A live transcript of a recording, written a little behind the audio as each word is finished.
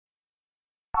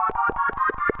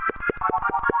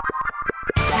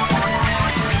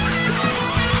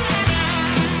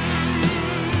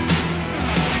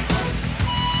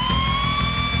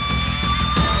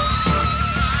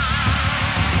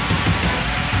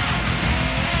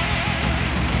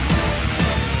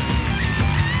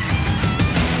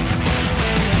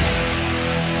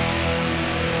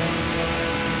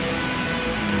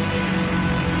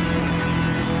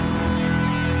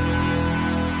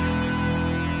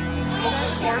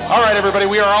All right, everybody,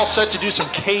 we are all set to do some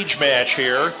cage match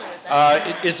here.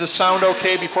 Is the sound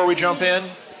okay before we jump in?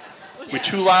 We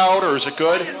too loud, or is it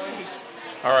good?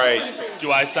 All right.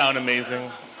 Do I sound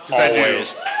amazing?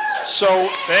 Always. I do. So,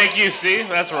 thank you. See,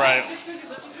 that's right.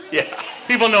 Yeah.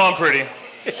 People know I'm pretty.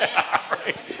 Yeah,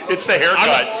 right. It's the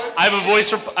haircut. I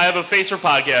have a face for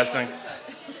podcasting.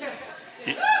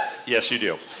 Yes, you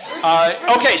do.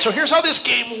 Okay, so here's how this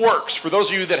game works. For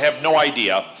those of you that have no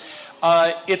idea,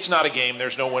 it's not a game.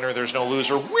 There's no winner. There's no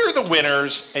loser. We're the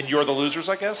winners, and you're the losers,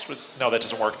 I guess. No, that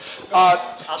doesn't work.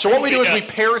 So what we do is we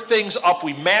pair things up.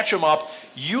 We match them up.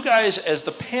 You guys, as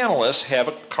the panelists, have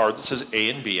a card that says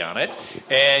A and B on it,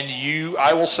 and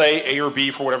I will say A or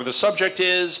B for whatever the subject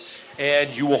is,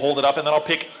 and you will hold it up, and then I'll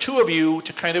pick two of you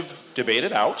to kind of debate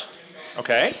it out.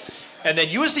 Okay? And then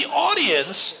you, as the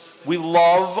audience, we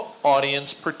love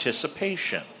audience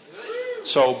participation.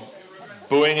 So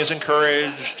booing is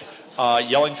encouraged.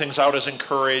 Yelling things out is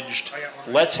encouraged.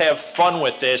 Let's have fun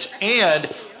with this. And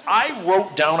I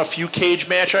wrote down a few cage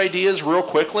match ideas real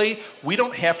quickly. We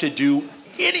don't have to do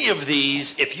any of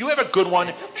these. If you have a good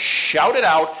one, shout it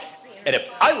out. And if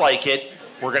I like it,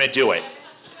 we're going to do it.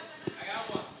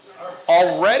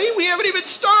 Already? We haven't even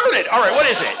started. All right, what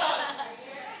is it?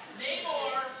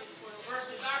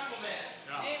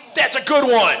 That's a good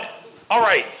one. All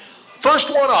right, first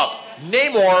one up.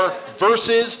 Namor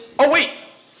versus... Oh, wait.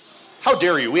 How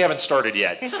dare you? We haven't started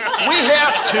yet. We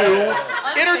have to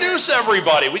introduce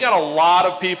everybody. We got a lot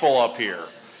of people up here.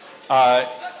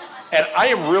 And I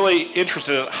am really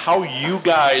interested in how you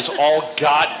guys all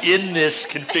got in this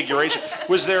configuration.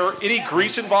 Was there any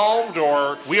grease involved,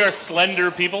 or? We are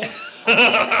slender people.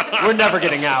 We're never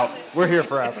getting out. We're here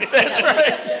forever. That's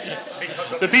right.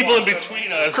 The people in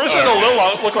between us. Chris and Lil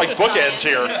look like bookends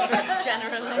here.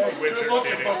 Generally.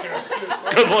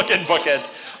 Good looking bookends.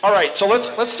 All right, so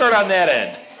let's start on that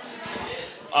end.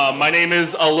 My name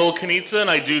is Lil Kanitsa, and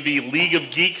I do the League of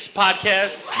Geeks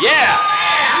podcast. Yeah!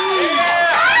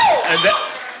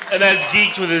 And that's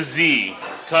Geeks with a Z,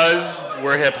 because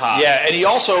we're hip-hop. Yeah, and he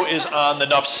also is on the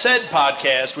Nuff Said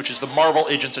podcast, which is the Marvel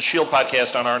Agents of S.H.I.E.L.D.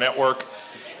 podcast on our network,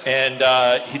 and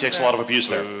he takes a lot of abuse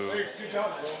there.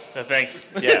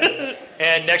 Thanks. Yeah.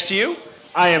 And next to you?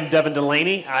 I am Devin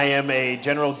Delaney. I am a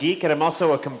general geek, and I'm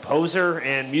also a composer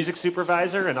and music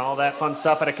supervisor and all that fun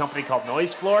stuff at a company called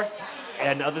Noise Floor.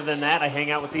 And other than that, I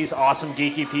hang out with these awesome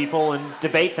geeky people and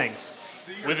debate things.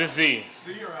 With a Z.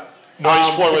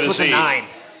 Noise Floor with it's a Z. With a 9.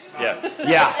 Yeah.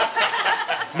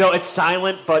 Yeah. No, it's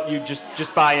silent, but you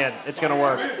just buy in. It's going to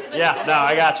work. Yeah, no,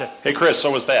 I got you. Hey, Chris,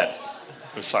 so was that.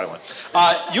 It was silent.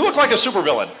 You look like a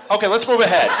supervillain. Okay, let's move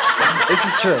ahead. This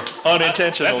is true.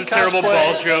 Unintentional. That's a terrible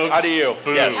ball joke. How do you?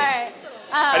 Boo. Yes. All right.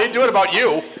 I didn't do it about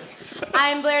you.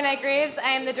 I'm Blair Knight Graves.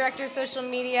 I am the director of social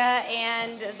media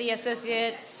and the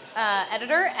associate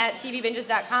editor at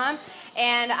tvbinges.com.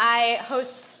 And I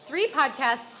host 3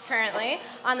 podcasts currently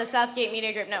on the Southgate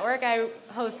Media Group network. I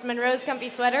host Monroe's Comfy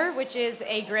Sweater, which is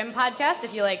a Grimm podcast,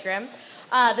 if you like Grimm,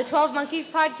 the 12 Monkeys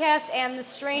podcast, and the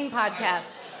Strain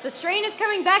podcast. The Strain is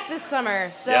coming back this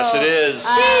summer. So, yes, it is.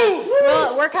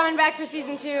 We're coming back for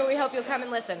season 2. We hope you'll come and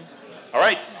listen. All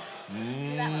right.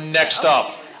 Next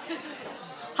up.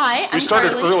 Hi, I'm We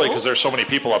started Carly. early because there's so many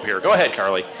people up here. Go ahead,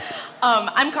 Carly.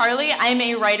 I'm Carly. I'm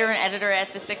a writer and editor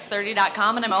at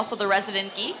the630.com, and I'm also the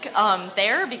resident geek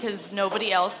there because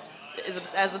nobody else is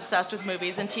as obsessed with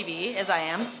movies and TV as I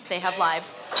am. They have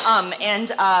lives.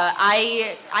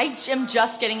 I am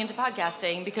just getting into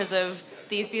podcasting because of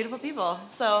these beautiful people.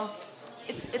 So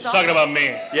it's awesome. Talking about me.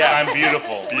 Yeah. I'm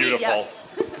beautiful. Beautiful. Yes.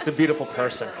 It's a beautiful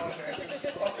person.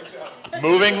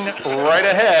 Moving right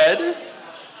ahead.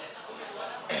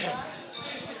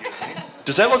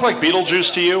 Does that look like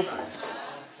Beetlejuice to you?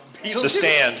 The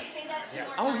stand.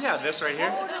 Oh, yeah, this right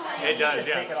here? It does,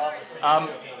 yeah.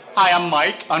 Hi, I'm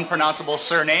Mike, unpronounceable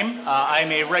surname.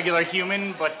 I'm a regular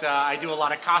human, but I do a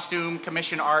lot of costume,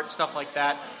 commission art, stuff like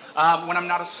that. When I'm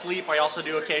not asleep, I also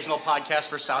do occasional podcasts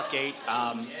for Southgate.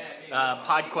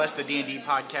 PodQuest, the D&D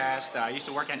podcast. I used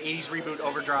to work on 80s Reboot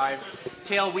Overdrive,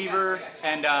 Tail Weaver,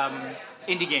 and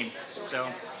Indie Game. So.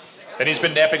 And he's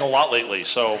been napping a lot lately,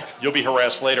 so you'll be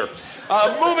harassed later.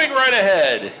 Moving right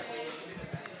ahead.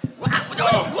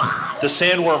 The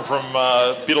sandworm from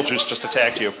Beetlejuice just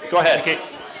attacked you. Go ahead. Okay.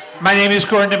 My name is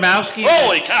Gordon Domowski.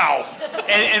 Holy cow!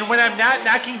 And when I'm not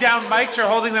knocking down mics or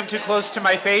holding them too close to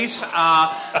my face,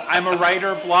 I'm a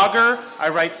writer, blogger. I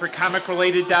write for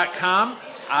comicrelated.com.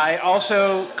 I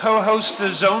also co-host the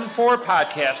Zone 4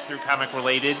 podcast through Comic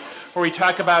Related, where we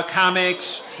talk about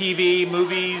comics, TV,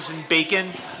 movies, and bacon,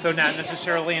 though not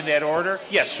necessarily in that order.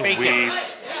 Yes, Sweet. bacon.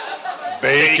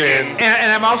 Bacon.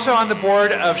 And I'm also on the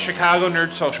board of Chicago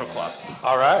Nerd Social Club.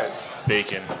 All right.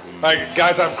 Bacon. Hi,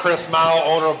 guys, I'm Chris Mao,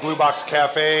 owner of Blue Box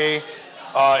Cafe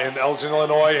in Elgin,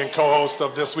 Illinois, and co-host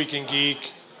of This Week in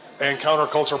Geek and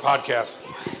Counterculture podcast.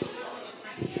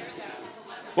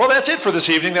 Well, that's it for this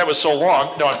evening. That was so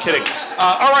long. No, I'm kidding.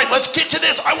 All right, let's get to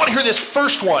this. I want to hear this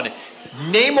first one.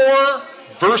 Namor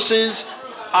versus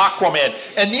Aquaman.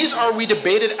 And these are, we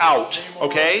debated out,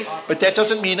 okay? But that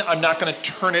doesn't mean I'm not going to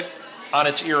turn it on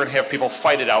its ear and have people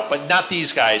fight it out. But not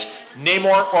these guys.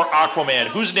 Namor or Aquaman.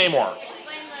 Who's Namor?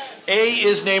 A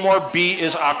is Namor, B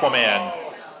is Aquaman.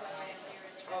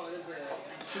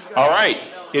 All right,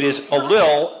 it is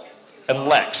Alil and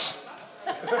Lex.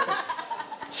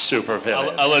 Super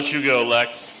villain. I'll let you go,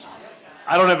 Lex.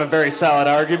 I don't have a very solid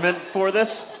argument for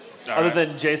this, All other right.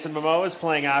 than Jason Momoa is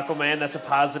playing Aquaman. That's a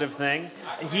positive thing.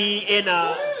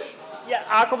 Aquaman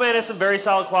has some very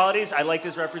solid qualities. I liked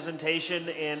his representation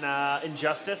in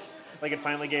Injustice. Like, it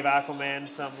finally gave Aquaman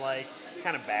some, like,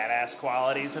 kind of badass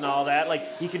qualities and all that.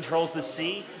 Like, he controls the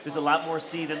sea. There's a lot more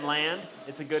sea than land.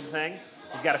 It's a good thing.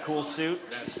 He's got a cool suit.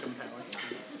 That's compelling.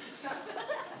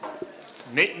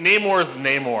 Namor's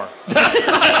Namor.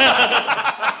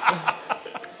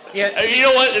 Yeah, You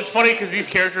know what? It's funny because these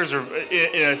characters are,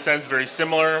 in a sense, very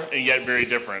similar and yet very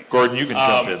different. Gordon, you can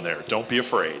jump in there. Don't be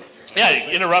afraid. Yeah,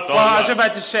 interrupt all well, you I was want.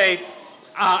 about to say,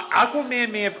 Aquaman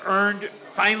may have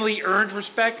finally earned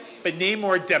respect, but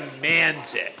Namor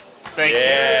demands it. Thank you.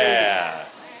 Yeah.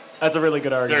 That's a really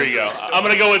good argument. There you go. I'm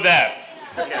going to go with that.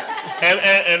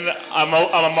 And I'm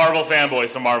a Marvel fanboy,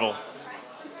 so Marvel.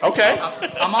 Okay.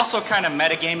 I'm also kind of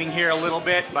metagaming here a little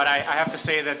bit, but I have to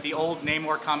say that the old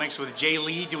Namor comics with Jay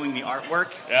Lee doing the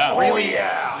artwork, Yeah. really,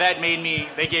 that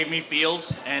they gave me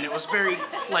feels, and it was very,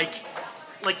 like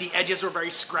the edges were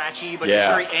very scratchy, but Yeah.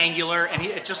 very angular, and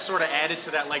it just sort of added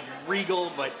to that, like,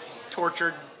 regal but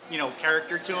tortured,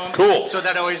 character to him. Cool. So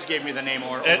that always gave me the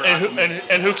Namor over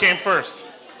And who came first?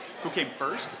 Who came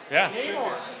first? Yeah.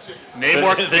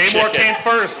 Namor The chicken. came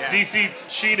first. Yeah. DC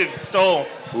cheated, stole.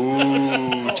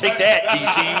 Ooh, take that,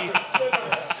 DC.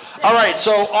 All right,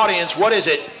 so audience, what is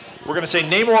it? We're going to say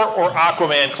Namor or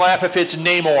Aquaman. Clap if it's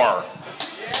Namor.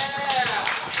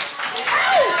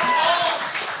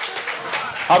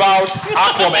 How about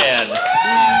Aquaman?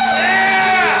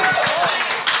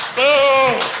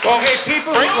 Okay,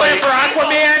 people who Frankly- clap for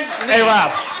Aquaman, Hey,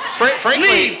 Rob. Frankly,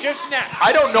 leave just now.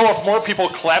 I don't know if more people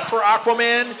clap for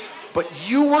Aquaman, but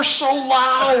you were so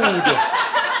loud.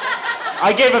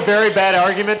 I gave a very bad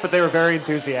argument, but they were very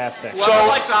enthusiastic. Well, I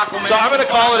like Aquaman. So I'm going to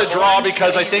call it a draw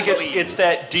because I think He's the lead. it's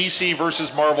that DC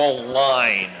versus Marvel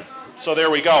line. So there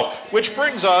we go. Which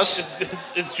brings us,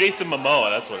 It's Jason Momoa.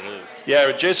 That's what it is.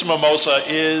 yeah, Jason Momoa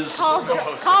is, Call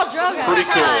Drogo. Pretty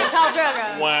cool. Call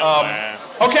Drogo. Wah.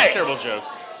 okay. Terrible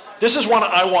jokes. This is one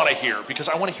I want to hear because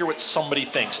I want to hear what somebody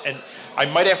thinks. And I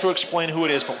might have to explain who it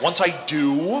is, but once I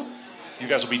do, you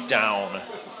guys will be down.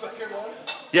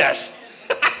 Yes.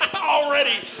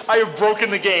 Already, I have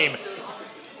broken the game.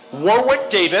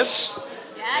 Warwick Davis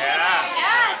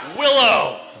Yes.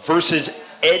 Willow. versus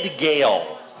Ed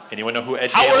Gale. Anyone know who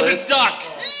Ed Gale Howard is? the Duck.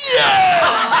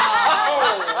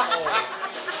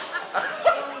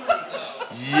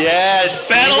 Yes.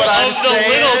 See Battle what I'm of the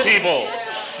saying? Little People.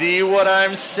 See what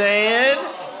I'm saying?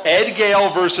 Ed Gale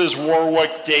versus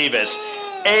Warwick Davis.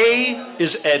 A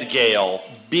is Ed Gale.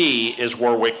 B is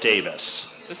Warwick Davis.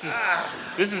 This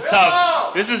is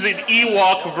tough. This is an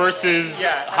Ewok versus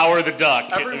Howard the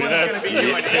Duck. Everyone's going to be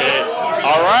doing it.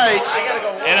 All right.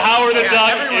 And Howard the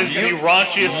Duck everyone's is the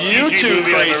raunchiest You PG two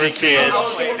movie I've ever crazy seen. kids. I'll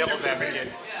play devil's advocate.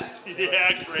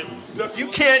 Yeah, Chris. You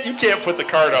can't put the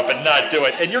card up and not do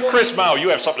it. And you're Chris Mao. You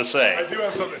have something to say. I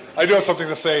do have something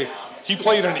to say. He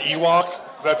played an Ewok.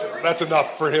 That's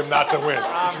enough for him not to win.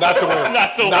 Not to win.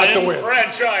 Not to win.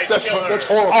 Franchise That's killer.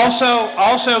 horrible.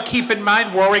 Also keep in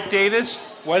mind Warwick Davis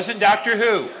was in Doctor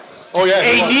Who. Oh yeah.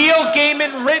 he A was. Neil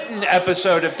Gaiman written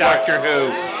episode of Doctor Who.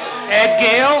 Ed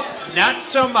Gale, not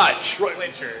so much. No,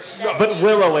 But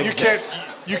Willow you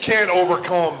exists. can't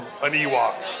overcome an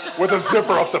Ewok with a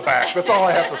zipper up the back. That's all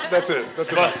I have to say. That's it.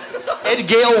 That's enough. Ed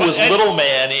Gale was Little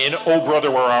Man in Oh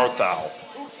Brother, Where Art Thou?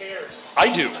 Who cares?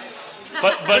 I do.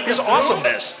 But His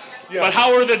awesomeness. Yeah. But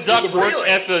Howard the Duck Really? worked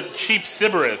at the cheap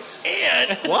Sybaris.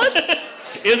 And what?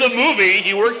 In the movie,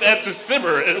 he worked at the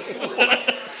Sybaris.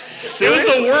 It was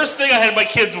the worst thing I had my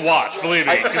kids watch, believe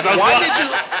me. 'cause I was Why wa- did you?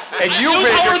 And It you've was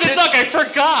had your Howard the kids, Duck, I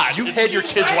forgot. you've had your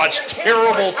kids watch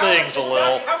terrible things,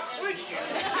 Alil.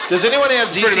 Does anyone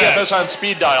have Pretty bad. DCFS on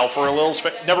speed dial for Alil's?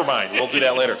 Never mind. We'll do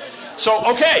that later. So,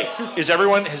 okay,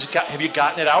 have you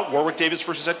gotten it out? Warwick Davis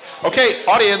versus Ed. Okay,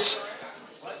 audience.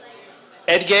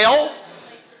 Ed Gale,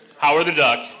 Howard the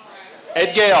Duck.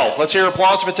 Ed Gale. Let's hear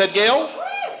applause if it's Ed Gale.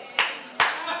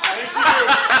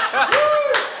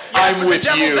 I'm with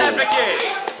you.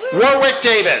 Warwick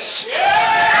Davis.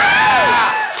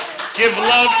 Give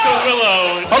love to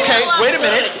Willow. Okay, wait a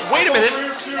minute.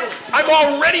 I'm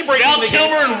already breaking Val the game.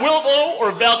 Kilmer and Willow,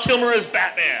 or Val Kilmer as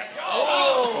Batman?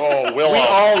 Oh, Willow. We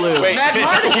all lose. Wait, we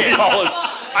all lose.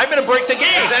 I'm going to break the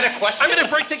game. Is that a question? I'm going to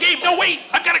break the game. No, wait.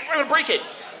 I'm going to break it.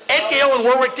 Ed Gale and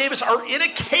Warwick Davis are in a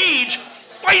cage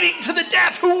fighting to the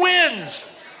death. Who wins?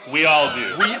 We all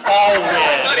do. We all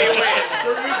win.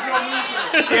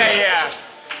 Yeah.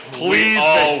 Please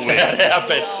all make that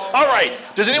happen. All right.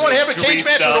 Does anyone have a cage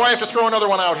match, or stop? do I have to throw another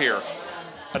one out here?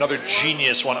 Another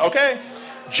genius one. Okay.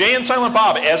 Jay and Silent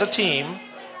Bob as a team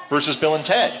versus Bill and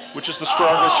Ted. Which is the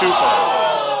stronger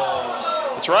twofer?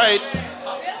 That's right.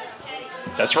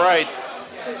 That's right.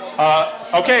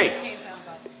 Okay.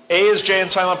 A is Jay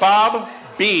and Silent Bob.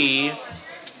 B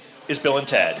is Bill and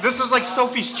Ted. This is like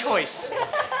Sophie's Choice.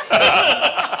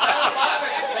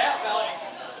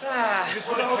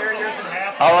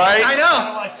 All right. I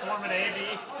know. Like form an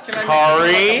A-B.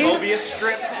 Kari Mobius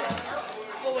strip.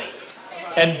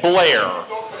 and Blair.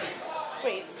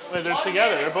 Wait. Wait, they're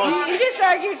together. They're both. You just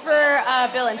argued for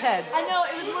Bill and Ted. I know,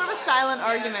 it was more of a silent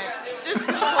argument. Just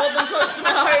to hold them close to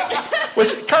my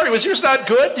heart. Kari, was yours not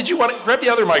good? Did you want to grab the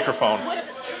other microphone?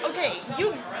 What? Okay,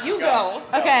 you go.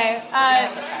 Okay.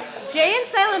 Jay and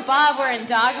Silent Bob were in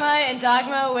Dogma, and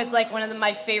Dogma was like one of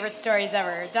my favorite stories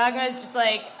ever. Dogma is just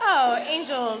like,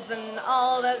 angels and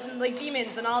all that, and like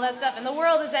demons and all that stuff, and the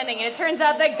world is ending, and it turns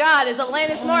out that God is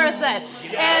Alanis Morissette,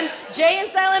 and Jay and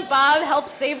Silent Bob help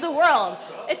save the world.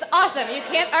 It's awesome. You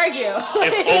can't argue.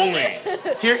 If only.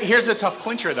 Here's a tough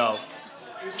clincher, though.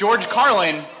 George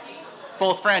Carlin,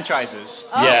 both franchises.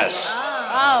 Yes.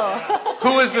 Oh.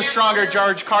 Who is the stronger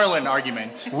George Carlin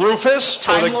argument? Rufus or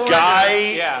Time the Lord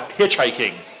guy Yeah.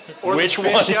 hitchhiking? Or Which the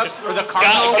one? bishop, or the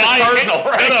cardinal?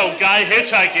 Guy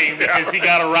hitchhiking because he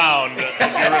got around, if you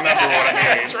remember what I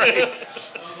mean. That's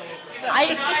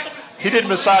right. He did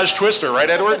Massage Twister, right,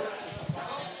 Edward?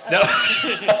 No.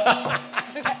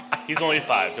 He's only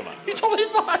 5, come on. He's only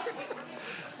 5.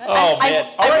 Oh, man.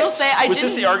 I will say I Was didn't.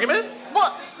 this the argument?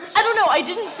 Well, I don't know. I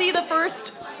didn't see the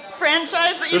first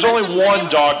franchise that you There's only mentioned. one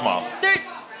Dogma.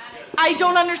 I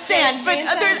don't understand, but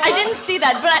I didn't see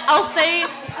that. But I'll say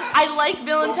I like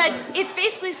Bill and Ted. It's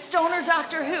basically Stoner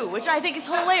Doctor Who, which I think is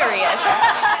hilarious.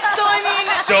 So I mean,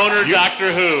 Stoner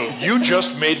Doctor Who. You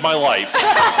just made my life.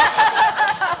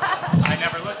 I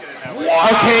never looked at it that way. Wow.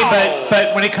 Okay,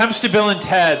 but when it comes to Bill and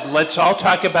Ted, let's all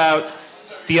talk about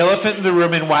the elephant in the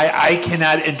room and why I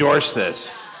cannot endorse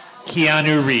this.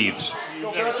 Keanu Reeves.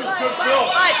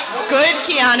 good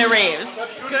Keanu Reeves.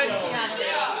 Good Keanu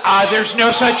Reeves. There's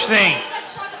no such thing.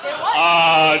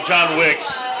 John Wick.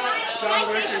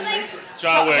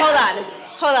 John Wick.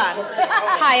 Hold on.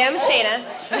 Hi, I'm Shayna.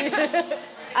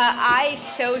 I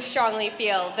so strongly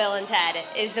feel Bill and Ted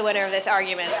is the winner of this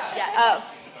argument. Yes.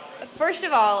 First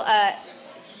of all,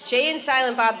 Jay and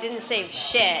Silent Bob didn't save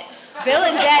shit. Bill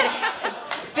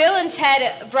and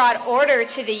Ted brought order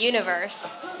to the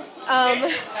universe.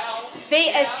 They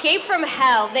escaped from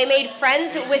hell. They made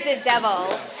friends with the devil.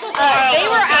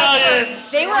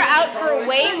 They were out for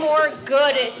way more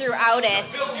good throughout it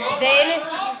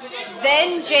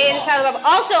than Jay and Silent Bob.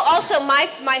 Also,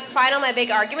 my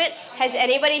big argument. Has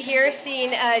anybody here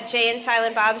seen Jay and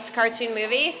Silent Bob's cartoon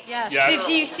movie? Yes. Yes. So if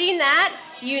you've seen that,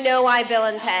 you know why Bill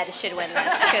and Ted should win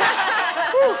this.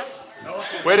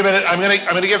 Wait a minute. I'm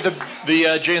gonna give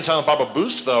the Jay and Silent Bob a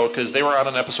boost though, because they were on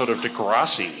an episode of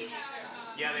Degrassi.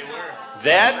 Yeah, they were.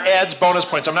 That adds bonus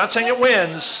points. I'm not saying it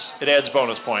wins. It adds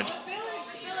bonus points.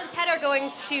 Bill and Ted are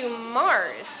going to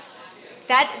Mars.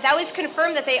 That was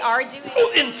confirmed that they are doing.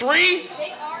 Oh, in 3?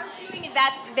 They are doing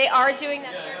that. They are doing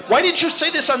that. Why didn't you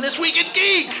say this on This Week in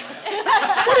Geek?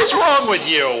 What is wrong with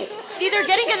you? See, they're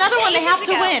getting another one. They have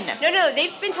to win. No,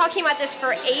 they've been talking about this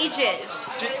for ages.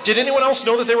 Did anyone else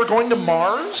know that they were going to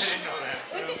Mars?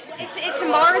 It's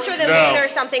Mars or the moon or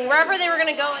something. Wherever they were going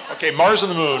to go. Okay, Mars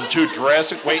and the moon. 2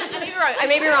 drastic. Wait. I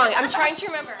may be wrong. I'm trying to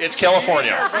remember. It's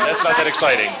California. That's not that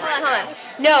exciting. Hold on.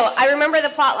 No, I remember the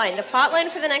plot line. The plot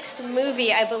line for the next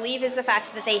movie, I believe, is the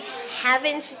fact that they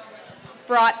haven't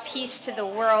brought peace to the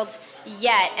world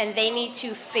yet, and they need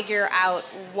to figure out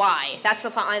why. That's the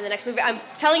plot line of the next movie. I'm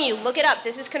telling you, look it up.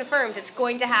 This is confirmed. It's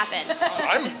going to happen.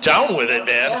 I'm down with it,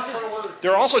 man.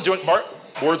 They're also doing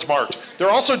words marked. They're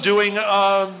also doing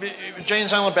Jay and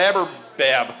Silent Bob are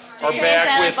back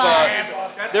with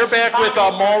They're back with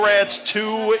Mallrats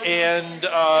 2 and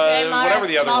whatever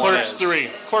the other one is.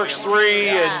 Clerks 3,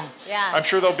 and I'm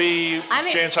sure there'll be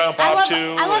Jay and Silent Bob 2.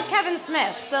 I love Kevin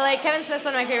Smith. So, like, Kevin Smith's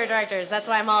one of my favorite directors. That's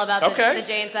why I'm all about the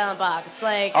Jay and Silent Bob. It's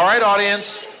like... All right,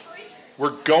 audience.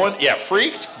 We're going... Yeah,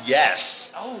 Freaked?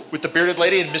 Yes. With the bearded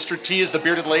lady, and Mr. T is the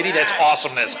bearded lady. That's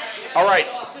awesomeness. All right,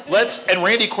 let's... And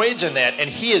Randy Quaid's in that, and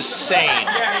he is sane.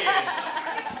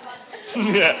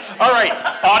 Yeah. All right,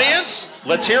 audience,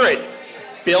 let's hear it.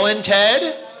 Bill and Ted.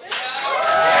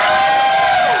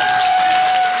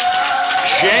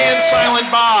 Jay and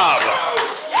Silent Bob.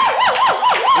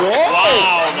 Whoa.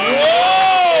 Wow,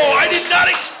 whoa, I did not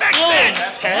expect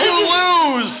that. You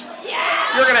lose.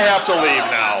 You're going to have to leave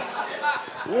now.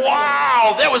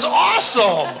 Wow, that was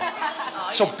awesome.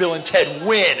 So Bill and Ted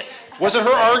win. Was it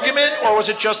her argument, or was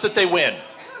it just that they win?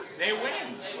 They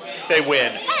win. They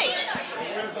win.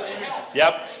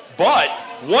 Yep. But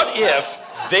what if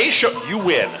they show... You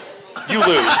win. You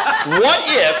lose.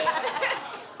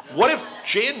 What if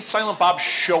Jay and Silent Bob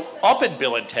show up in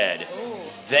Bill and Ted?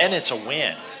 Then it's a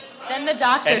win. Then the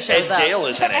doctor shows up. And Gale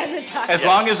is in it. As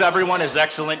long as everyone is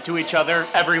excellent to each other,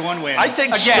 everyone wins. I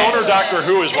think Stoner Doctor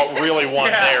Who is what really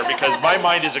won there, because my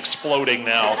mind is exploding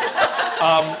now.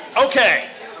 Okay.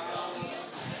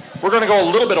 We're going to go a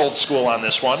little bit old school on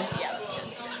this one. Yeah,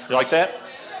 that's good. You like that?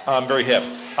 Very hip.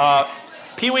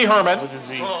 Pee Wee Herman.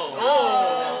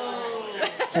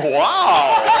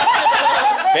 Wow.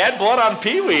 Bad blood on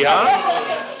Pee Wee,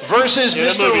 huh? Versus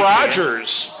Mr.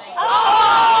 Rogers.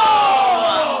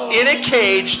 In a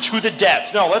cage to the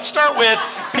death. No, let's start with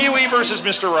Pee Wee versus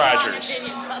Mr. Rogers.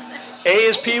 A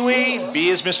is Pee Wee, B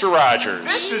is Mr. Rogers.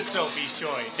 This is Sophie's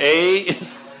choice.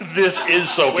 This is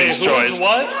Sophie's choice.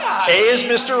 What? A is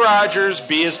Mr. Rogers,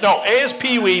 A is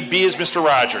Pee Wee, B is Mr.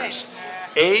 Rogers.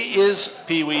 A is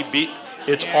Pee Wee, B.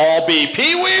 It's all B.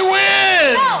 Pee Wee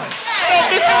wins! No.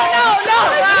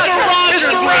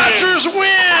 Mr. Rogers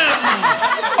wins!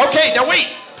 Okay, now wait.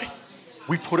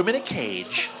 We put him in a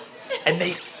cage, and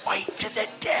they fight to the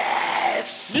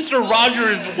death. Mr.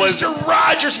 Rogers was... Mr.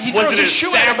 Rogers, he throws his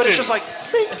shoe at him, but it's just like,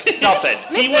 nothing.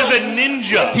 He was a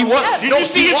ninja. He was. Did you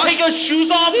see him take his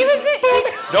shoes off?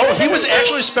 No, he was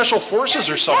actually Special Forces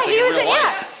or something in real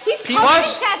life.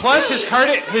 Plus his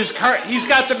he's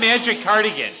got the magic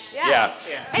cardigan. Yeah.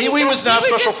 Pee Wee was not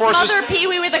Special Forces. Smother Pee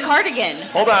Wee with a cardigan.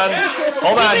 Hold on.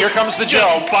 Here comes the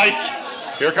joke.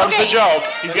 Here comes the joke.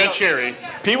 He's got cherry.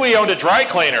 Pee Wee owned a dry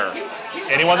cleaner.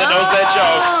 Anyone that knows that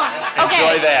joke,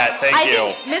 enjoy that. Thank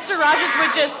you. I think Mr. Rogers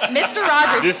would just... Mr.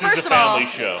 Rogers, This is a family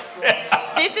show.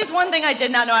 This is one thing I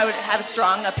did not know I would have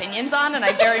strong opinions on, and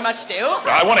I very much do.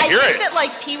 I want to hear I think it. that,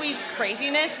 like, Pee Wee's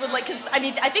craziness would, like... Because, I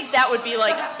mean, I think that would be,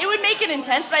 like... It would make it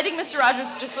intense, but I think Mr. Rogers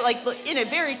just, like, in a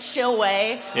very chill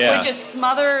way, would just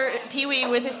smother Pee Wee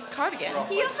with his cardigan.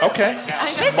 Okay.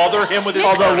 Smother him with his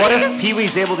Although, cardigan. what if Pee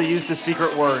Wee's able to use the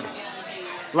secret word?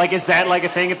 Like, is that like a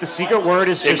thing? If the secret word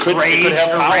is just rage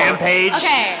or rampage,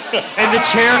 and the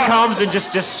chair comes and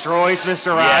just destroys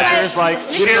Mr. Rogers, like,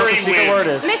 you know what the secret word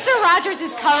is. Mr. Rogers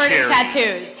is covered in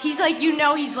tattoos. He's like,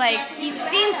 he's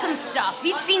seen some stuff.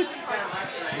 He's seen some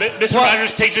stuff. Mr.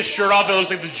 Rogers takes his shirt off. It looks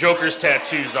like the Joker's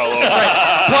tattoos all over.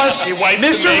 Plus, he wipes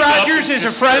Mr. the makeup, Rogers is a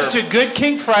friend to Good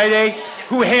King Friday,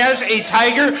 who has a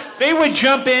tiger. They would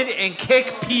jump in and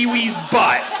kick Pee Wee's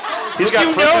butt. He's got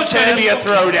you know it's going to be a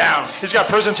throwdown. He's got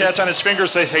prison tats on his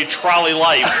fingers. They say trolley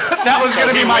life. That was going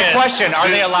to be my question. Are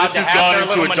they allowed to have their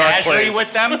little menagerie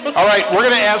with them? All right, we're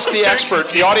going to ask the expert.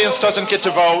 The audience doesn't get to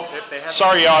vote.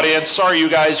 Sorry, audience. Sorry, you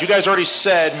guys. You guys already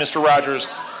said, Mr. Rogers,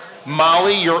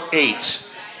 Molly, you're 8.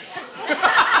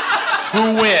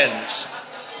 Who wins?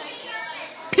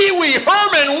 Pee Wee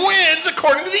Herman wins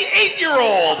according to the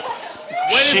 8-year-old.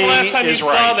 When is the last time you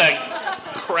saw that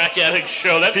crack addict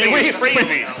show? That thing is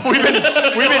crazy. We've been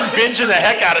binging the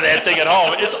heck out of that thing at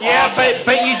home. It's awesome.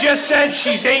 But you just said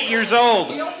she's 8 years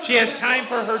old. She has time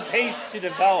for her taste to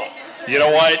develop. You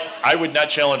know what? I would not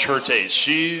challenge her taste.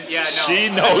 She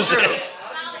knows it.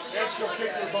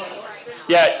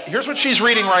 Yeah, here's what she's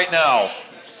reading right now.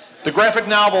 The graphic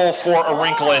novel For a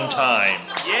Wrinkle in Time.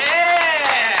 Yeah!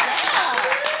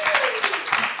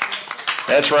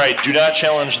 That's right. Do not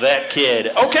challenge that kid.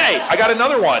 Okay, I got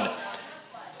another one.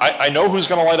 I know who's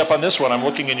going to light up on this one. I'm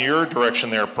looking in your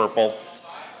direction there, Purple.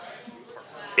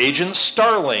 Agent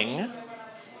Starling.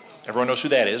 Everyone knows who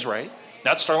that is, right?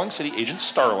 Not Starling City. Agent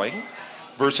Starling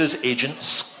versus Agent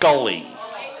Scully.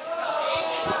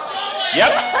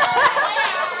 Yep.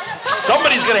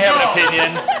 Somebody's going to have an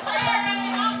opinion.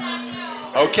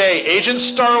 Okay, Agent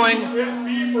Starling.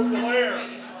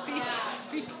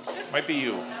 Might be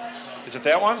you. Is it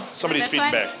that one? Somebody's This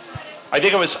feeding one? back. I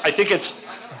think it's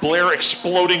Blair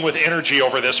exploding with energy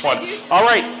over this one. All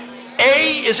right.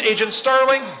 A is Agent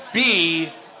Starling. B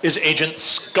is Agent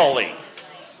Scully.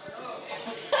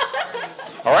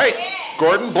 All right.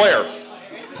 Gordon, Blair.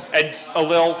 And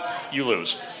Lil, you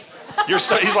lose.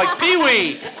 He's like,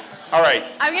 Pee-wee. All right.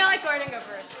 I'm going to let Gordon go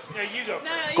first. No, you go.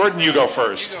 No, Gordon, you go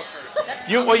first.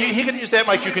 He can use that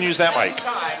mic. You can use that mic.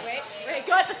 Wait,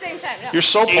 go at the same time. No. You're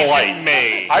so polite. Agent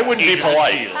May. I wouldn't be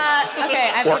polite. Okay.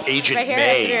 I have Or to, Agent right here, May. I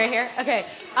have to be right here. Okay.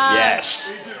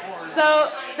 Yes.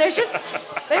 So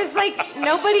there's like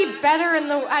nobody better in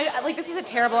the, like this is a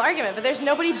terrible argument, but there's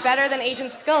nobody better than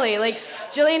Agent Scully. Like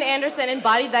Gillian Anderson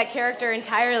embodied that character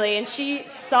entirely, and she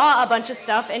saw a bunch of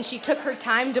stuff, and she took her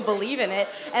time to believe in it,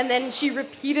 and then she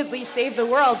repeatedly saved the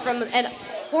world from an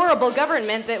horrible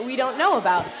government that we don't know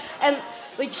about. And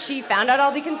like she found out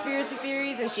all the conspiracy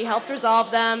theories and she helped resolve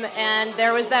them, and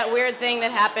there was that weird thing that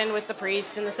happened with the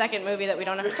priest in the second movie that we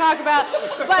don't have to talk about,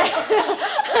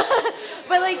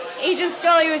 but like Agent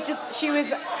Scully she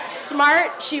was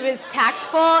smart, she was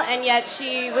tactful, and yet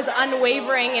she was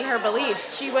unwavering in her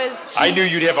beliefs. I knew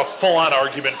you'd have a full-on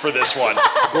argument for this one.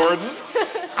 Gordon?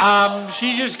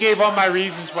 She just gave all my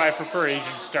reasons why I prefer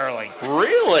Agent Starling.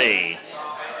 Really?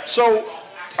 So,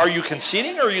 are you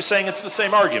conceding, or are you saying it's the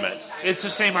same argument? It's the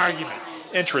same argument.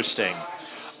 Interesting.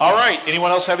 All right.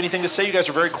 Anyone else have anything to say? You guys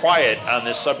are very quiet on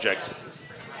this subject.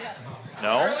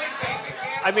 No?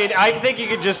 I mean, I think you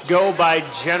could just go by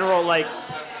general, like,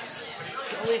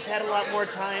 Scully's had a lot more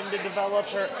time to develop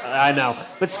her. I know.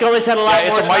 But Scully's had a lot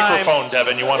more time. It's a microphone,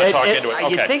 Devin. You want to talk into it. Okay.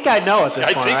 You think I know at this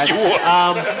point, I think right? you would.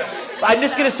 I'm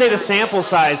just going to say the sample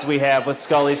size we have with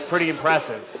Scully's pretty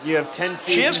impressive. You have 10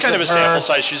 seasons. She is kind of a sample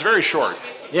size. She's very short.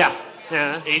 Yeah.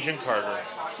 Agent Carter.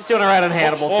 She's doing all right on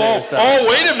Hannibal, too. So. Oh,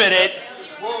 wait a minute.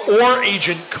 Or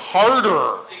Agent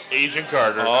Carter. Agent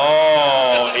Carter.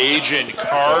 Oh, Agent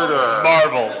Carter.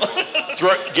 Marvel.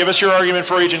 Give us your argument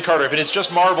for Agent Carter. If it's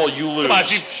just Marvel, you lose. Come on,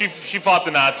 she fought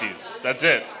the Nazis. That's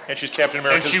it. And she's Captain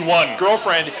America's and she won.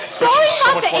 Girlfriend. Scully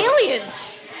fought the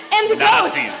aliens. And the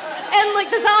Nazis. ghosts. And like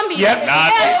the zombies. Yep.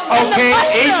 Nazis. And Okay, the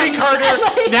mushrooms. Agent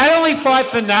Carter not only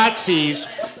fought the Nazis,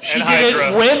 she And did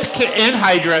Hydra. it with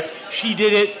Hydra. She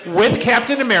did it with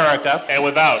Captain America And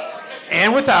without.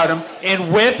 and without him,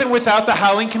 and with and without the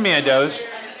Howling Commandos.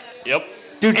 Yep.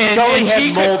 Dude, And Scully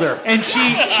she had Mulder. And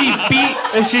she beat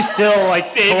And she's still,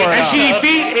 like, David, tore and up. she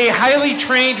beat a highly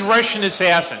trained Russian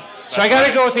assassin. So I got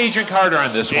to go with Agent Carter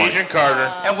on this one. Agent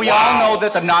Carter. And we all know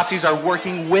that the Nazis are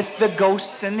working with the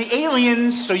ghosts and the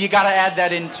aliens, so you got to add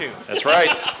that in too. That's right.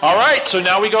 All right, so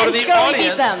now we go to And the Scully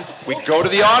beat audience. them. We go to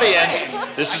the audience.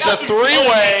 This is a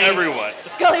three-way. Everyone.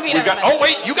 Scully beat We've got. everybody. Oh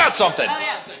wait, you got something.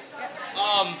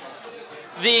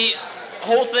 The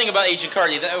whole thing about Agent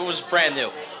Carter, that was brand new.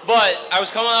 But I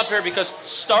was coming up here because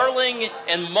Starling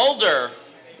and Mulder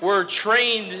were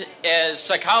trained as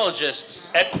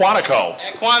psychologists At Quantico.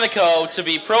 at Quantico to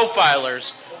be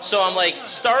profilers. So I'm like,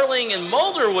 Starling and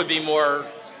Mulder would be more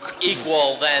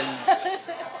equal than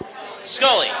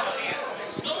Scully.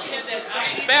 Scully had that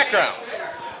science background.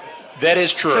 That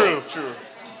is true. True.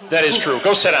 That is true.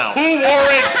 Go sit down. Who wore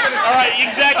it? All right,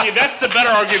 exactly. That's the better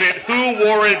argument. Who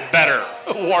wore it better?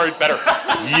 Wore it better.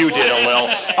 You did, Lil.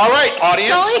 All right,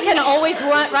 audience. Scully can always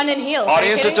run in heels. Are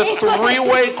you Audience, it's a kidding me?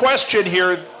 three-way question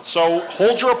here, so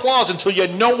hold your applause until you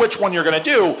know which one you're going to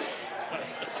do.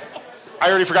 I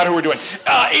already forgot who we're doing.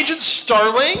 Agent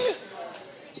Starling.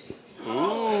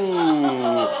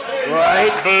 Ooh.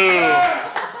 Right?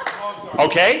 Boo.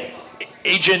 Okay.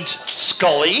 Agent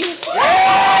Scully.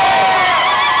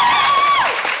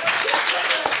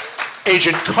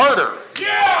 Agent Carter.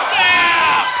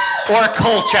 Or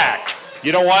Kolchak.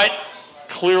 You know what?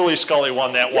 Clearly Scully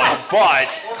won that one,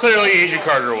 but Clearly, Agent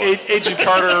Carter won. Agent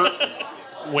Carter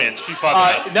wins. She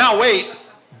fought the Now wait,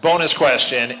 bonus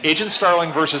question. Agent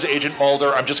Starling versus Agent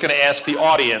Mulder. I'm just going to ask the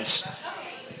audience,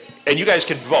 and you guys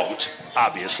can vote,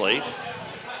 obviously.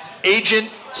 Agent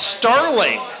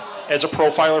Starling as a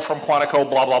profiler from Quantico,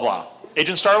 blah, blah, blah.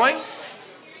 Agent Starling?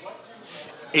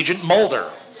 Agent Mulder.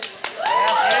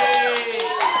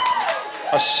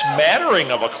 A smattering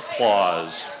of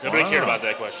applause. Nobody cared about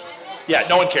that question. Yeah,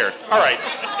 no one cared. All right.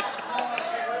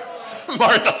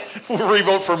 Martha,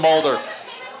 revote for Mulder.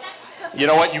 You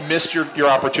know what? You missed your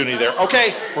opportunity there.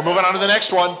 Okay, we're moving on to the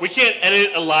next one. We can't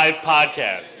edit a live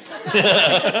podcast.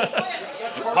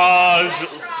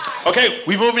 Pause. Okay,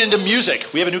 we move into music.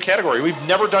 We have a new category. We've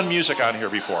never done music on here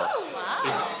before.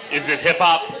 Is it hip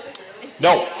hop?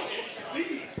 No.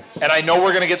 And I know we're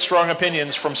going to get strong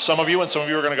opinions from some of you, and some of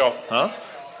you are going to go, huh?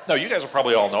 No, you guys will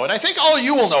probably all know. And I think all of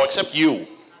you will know, except you,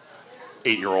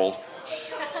 8-year-old.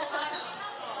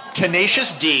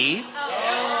 Tenacious D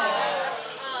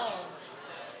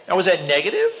Now, was that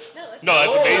negative? No,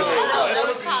 that's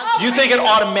amazing. You think it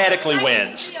automatically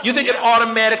wins. You think it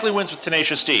automatically wins with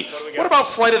Tenacious D. What about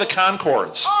Flight of the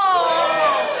Conchords?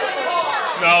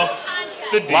 No.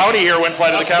 The D. Loudy here went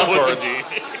Flight of the I'm still with Conchords.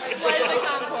 the D. Flight of the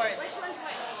Conchords.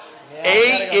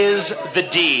 A is the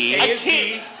D. I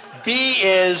can't. B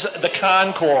is the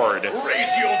Concord.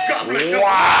 Raise your goblet.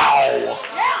 Wow.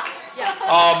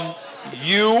 Yes.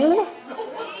 You?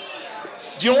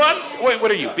 Do you want? Wait, what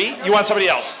are you? B? You want somebody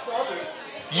else?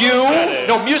 You?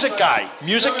 No, music guy.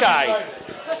 Music guy.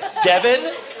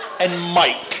 Devin and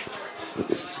Mike.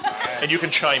 And you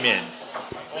can chime in.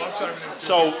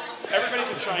 So everybody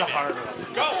can chime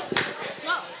in. Go.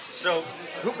 So,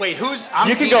 who's...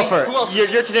 You can go Who first. else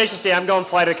You're Tenacious D. I'm going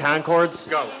Flight of Conchords.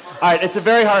 Go. All right, it's a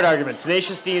very hard argument.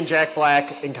 Tenacious D and Jack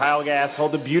Black and Kyle Gass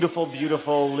hold a beautiful,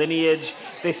 beautiful lineage.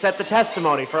 They set the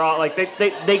testimony for all, like,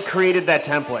 they created that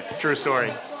template. True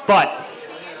story. But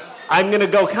I'm going to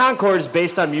go Conchords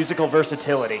based on musical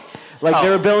versatility. Like,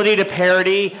 their ability to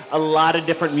parody a lot of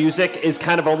different music is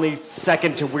kind of only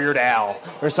second to Weird Al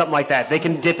or something like that. They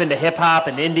can dip into hip-hop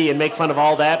and indie and make fun of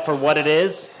all that for what it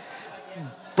is.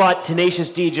 But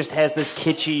Tenacious D just has this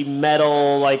kitschy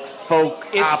metal, like, folk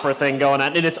opera thing going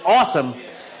on. And it's awesome,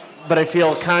 but I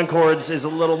feel Conchords is a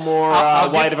little more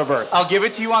wide of a berth. I'll give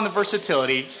it to you on the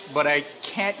versatility, but I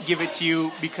can't give it to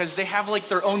you because they have, like,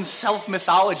 their own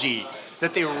self-mythology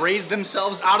that they raised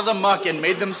themselves out of the muck and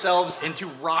made themselves into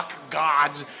rock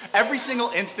gods. Every single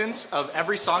instance of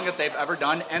every song that they've ever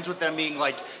done ends with them being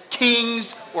like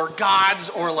kings or gods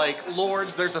or like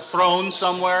lords. There's a throne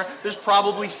somewhere. There's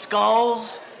probably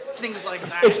skulls, things like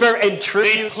that. It's very, and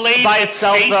tribute by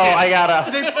itself, Satan. though, I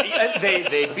gotta...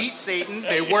 They beat Satan.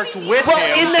 They worked with Well,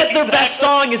 him. in that their best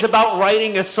song is about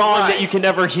writing a song that you can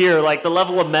never hear. Like, the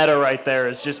level of meta right there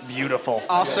is just beautiful.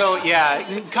 Also, yeah,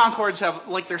 Conchords have,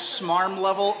 like, their smarm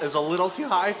level is a little too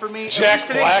high for me. Jack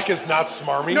Black is not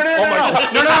smarmy. No.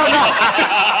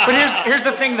 But here's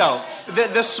the thing, though.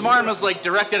 The smarm is, like,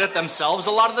 directed at themselves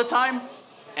a lot of the time.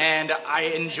 And I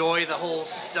enjoy the whole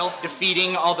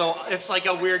self-defeating, although it's like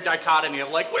a weird dichotomy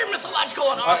of, like, we're mythological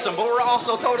and awesome, but we're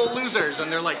also total losers. And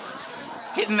they're, like,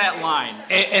 hitting that line.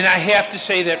 And I have to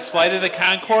say that Flight of the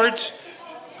Conchords,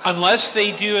 unless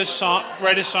they do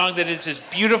write a song that is as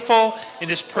beautiful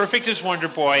and as perfect as Wonder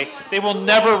Boy, they will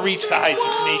never reach the heights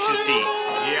of Tenacious D.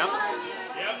 Yep.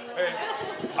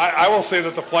 I will say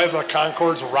that the Flight of the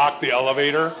Conchords rocked the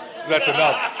elevator. That's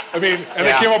enough. I mean, and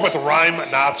they came up with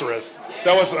Rhinoceros.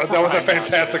 That was a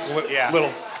fantastic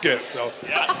little skit. So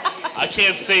I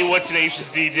can't say what Tenacious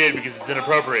D did because it's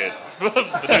inappropriate.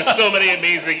 But there's so many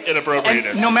amazing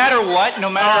inappropriateness. And no matter what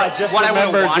I just what I would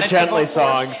have remembered wanted the Gently to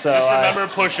song, so... Just remember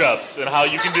push-ups and how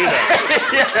you can do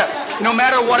that. no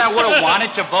matter what I would have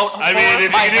wanted to vote for, I mean,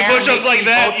 if my you do hair push-ups makes like me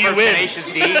that, vote you for win. Tenacious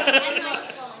D.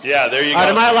 Yeah, there you go.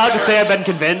 Am I allowed to say I've been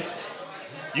convinced?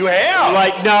 You have.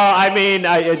 Like, no, I mean,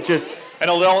 it just... And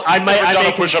a little. I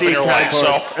may push up in concede your life,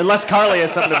 Conchords, so. unless Carly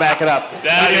has something to back it up.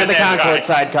 That You're on is the accurate. Conchord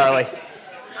side, Carly.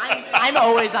 I'm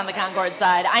always on the Concord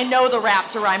side. I know the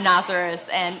rap to Rhinoceros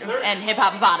and hip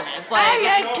hopopotamus.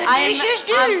 Like, Tenacious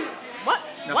D. What?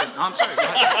 No, What? I'm sorry. Go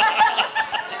ahead.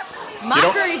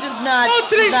 Mockery does not help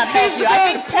you.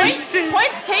 I think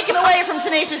points taken away from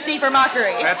Tenacious D for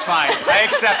mockery. That's fine. I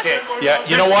accept it. Yeah,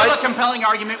 you know There's what? still a compelling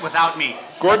argument without me.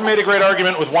 Gordon made a great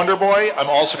argument with Wonder Boy. I'm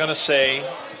also going to say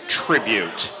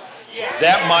tribute.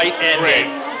 That might end it.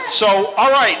 So,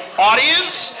 all right,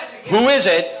 audience, who is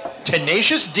it?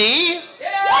 Tenacious D?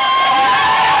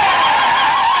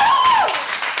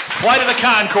 Flight of the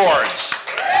Conchords.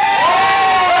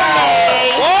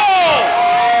 Whoa!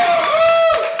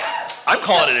 I'm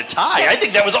calling it a tie. I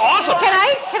think that was awesome. Can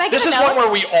I This get is a one note?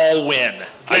 where we all win.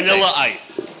 Vanilla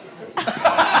Ice. So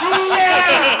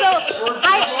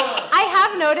I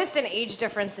have noticed an age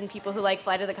difference in people who like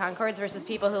Flight of the Conchords versus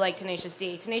people who like Tenacious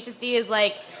D. Tenacious D is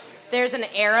like, there's an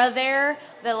era there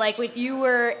that like if you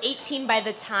were 18 by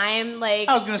the time like.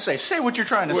 I was going to say what you're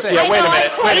trying to say. Yeah, wait a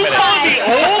minute.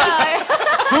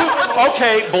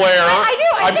 Okay, Blair.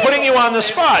 I'm putting you on the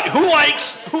spot.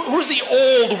 Who's the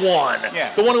old one?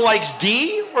 Yeah. The one who likes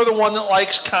D or the one that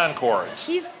likes Conchords?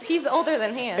 He's older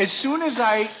than him. As soon as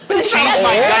I change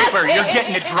my diaper, you're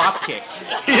getting a drop kick.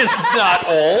 He is not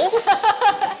old.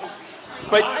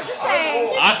 But I'm just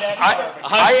saying.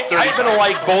 I happen to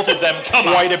like both of them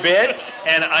quite a bit,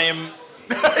 and I am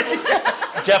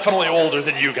definitely older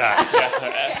than you guys.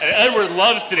 Edward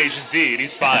loves Tenacious D, and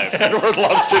he's 5. Edward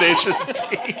loves Tenacious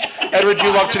D. Edward,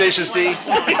 you love Tenacious D? He's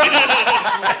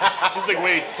like,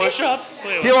 wait, push-ups?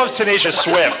 Wait, He loves Tenacious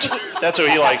Swift. That's what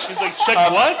he likes. He's like, check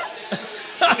what?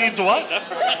 Needs what?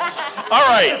 All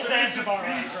right.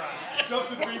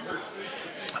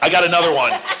 I got another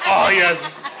one. Oh, yes.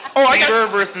 Oh, Peter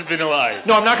versus Vanilla Ice.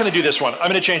 No, I'm not going to do this one. I'm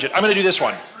going to change it. I'm going to do this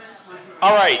one.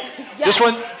 All right. Yes. This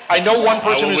one, I know one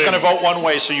person who's win. going to vote one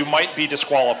way, so you might be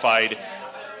disqualified.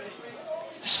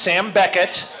 Sam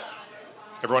Becket.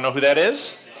 Everyone know who that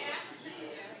is?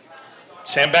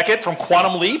 Sam Becket from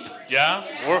Quantum Leap? Yeah?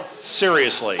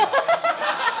 Seriously.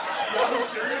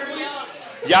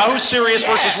 Yahoo Serious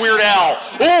versus Weird Al.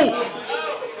 Ooh!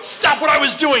 Stop what I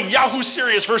was doing. Yahoo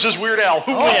Serious versus Weird Al.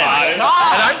 Who wins? my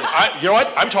God. And you know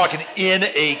what? I'm talking in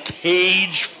a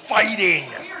cage fighting.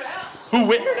 Who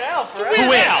wins? Who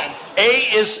wins?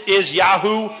 A is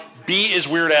Yahoo. B is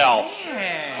Weird Al.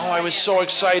 Oh, I was so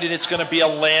excited. It's going to be a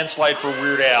landslide for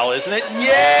Weird Al, isn't it?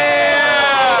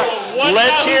 Yeah!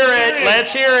 Let's hear it.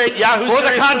 Let's hear it. Yahoo For the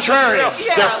Serious versus contrary. Weird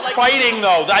Al. They're fighting,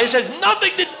 though. This has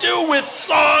nothing to do with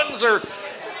songs or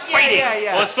fighting.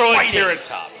 Yeah. Well, let's throw in Carrot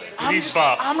Top. He's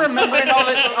buff. I'm remembering all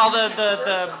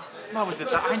the what was it?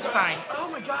 The Einstein. Oh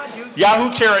my God, dude.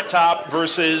 Yahoo Carrot Top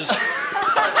versus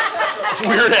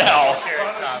Weird Al.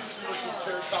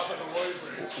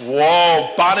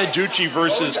 Whoa, Bonaducci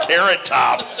versus Carrot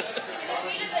Top.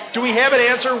 Do we have an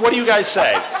answer? What do you guys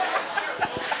say?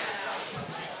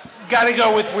 Got to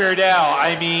go with Weird Al.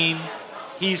 I mean,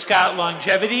 he's got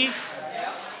longevity.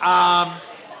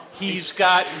 He's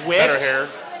got wit. Better hair.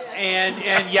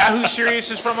 And Yahoo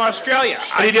Serious is from Australia.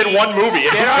 But he did one movie.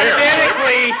 Then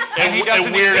automatically,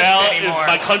 And Weird Al is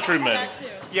my countryman.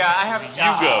 Yeah, I have.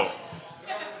 Hugo.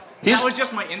 That was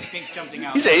just my instinct jumping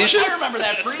out. He's Asian? I remember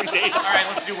that freak. All right,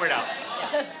 let's do Weird Al.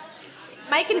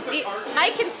 Mike conceded.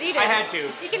 I had to.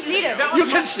 He conceded. That was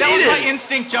my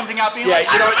instinct jumping out, being like,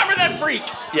 I remember that freak.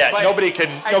 Yeah, But nobody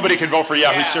can vote for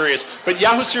Yahoo Yeah. Serious. But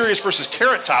Yahoo Serious versus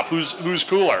Carrot Top, who's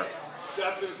cooler?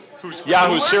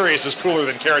 Yahoo Serious is cooler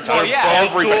than Carrot Top. Well,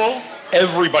 yeah.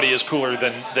 Everybody is cooler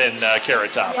than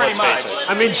Carrot Top. Pretty Let's face it.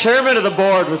 I mean, Chairman of the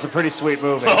Board was a pretty sweet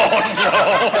movie.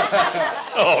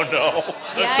 Oh no.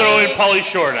 Let's throw in Pauly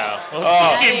Shore now.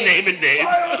 Let's keep naming names.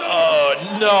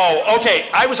 No. Okay,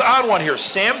 I was on one here.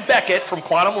 Sam Becket from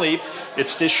Quantum Leap.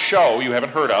 It's this show you haven't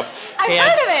heard of. I've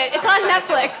heard of it. It's on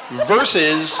Netflix.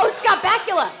 Versus Oh, Scott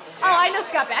Bakula. Oh, I know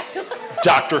Scott Bakula.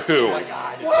 Doctor Who.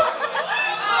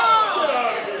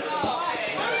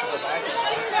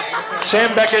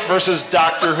 Sam Becket versus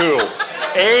Doctor Who.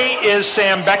 A is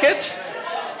Sam Becket.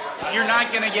 You're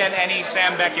not going to get any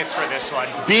Sam Beckets for this one.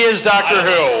 B is Doctor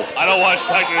Who. I don't watch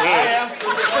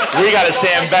Doctor Who. We got a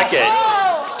Sam Becket.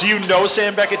 Do you know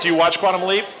Sam Becket? Do you watch Quantum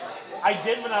Leap? I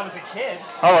did when I was a kid.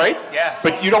 All right. Yeah.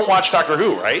 But you don't watch Doctor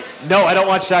Who, right? No, I don't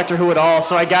watch Doctor Who at all,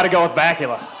 so I got to go with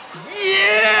Bakula.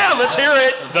 Yeah, let's hear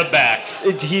it. The back.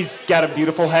 He's got a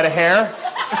beautiful head of hair.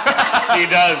 He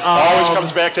does. Always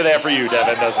comes back to that for you,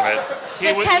 Devin, doesn't it?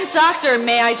 The 10th Doctor,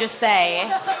 may I just say.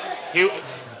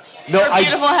 No,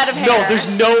 beautiful head of hair. No, there's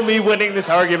no me winning this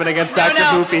argument against Doctor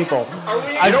Who people.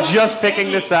 I'm just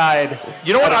picking the side.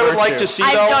 You know what I would like to see, though?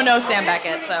 I don't know Sam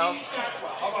Becket, so.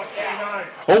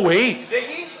 Oh, wait.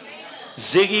 Ziggy?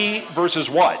 Ziggy versus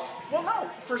what? Well, no,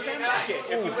 for Sam Becket.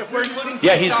 If we're including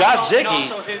Yeah, he's got and Ziggy.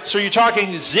 also his- So you're talking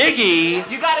Ziggy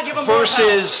You got to give him more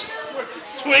versus...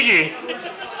 Twiggy.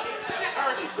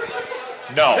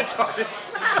 No.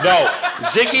 No.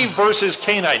 Ziggy versus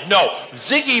K9. No.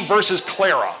 Ziggy versus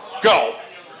Clara. Go.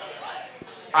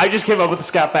 I just came up with the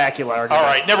Scott Bakula argument. All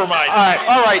right, never mind.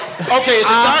 All right. Okay, is it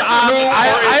Doctor Who or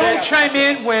I is will it... chime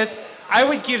in with, I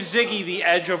would give Ziggy the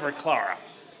edge over Clara.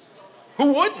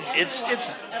 Who wouldn't? It's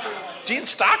Dean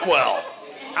Stockwell.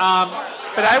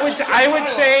 But I would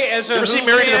say as a You ever see Who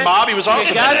Married to the fan, Mob? He was awesome You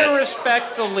in got to that.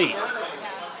 respect the Leap.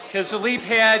 Because the Leap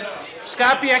had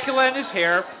Scott Bakula in his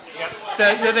hair,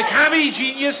 the comedy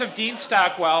genius of Dean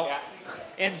Stockwell,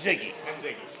 and Ziggy.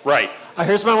 Right.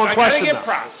 Here's my one I question, gotta get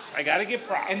though. props. I gotta get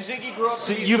props. And Ziggy grew up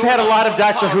So to be you've had a lot of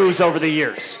Doctor Who's over the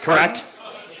years, correct?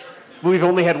 We've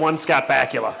only had one Scott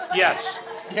Bakula. Yes.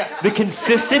 The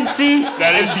consistency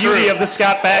and is beauty true. of the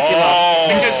Scott Bakula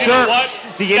Because you know what?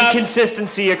 usurps the Scott-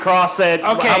 inconsistency across that,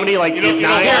 Okay. how many, like, You know 9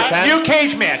 or what? 10? New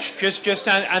cage match, just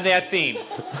on that theme.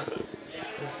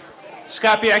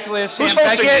 Scott Bakula as Sam Who's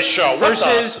hosting Becket this show? What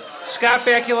versus Scott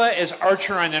Bakula as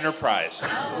Archer on Enterprise.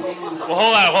 Well,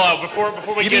 hold on. Before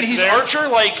we You get mean he's there. Archer?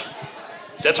 Like,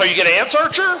 that's how you get Ants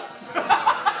Archer?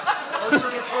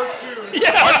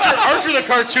 Archer the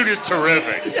cartoon is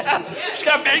terrific.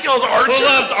 Scott Bakula's Archer. Who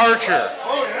loves Archer?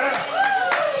 Oh, yeah.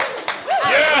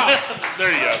 Yeah.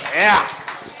 There you go. Yeah.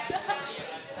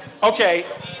 Okay.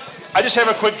 I just have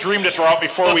a quick dream to throw out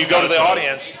before we go to the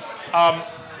audience.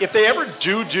 If they ever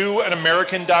do an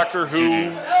American Doctor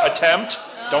Who attempt,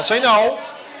 don't say no.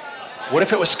 What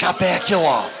if it was Scott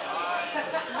Bakula?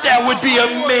 That would be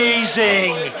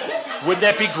amazing. Wouldn't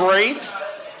that be great?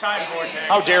 Time vortex.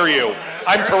 How dare you?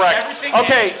 I'm correct.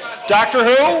 Okay, Doctor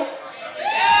Who?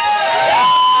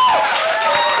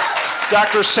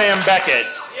 Dr. Sam Becket.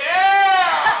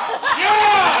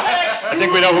 I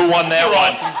think we know who won that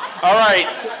one. Awesome. All right.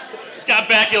 Scott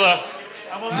Bakula.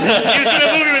 He was in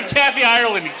a movie with Kathy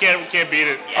Ireland. You can't beat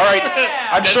it. All right.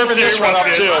 I'm serving this one up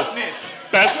too.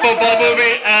 Best football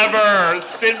movie ever.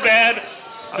 Sinbad.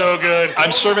 So good.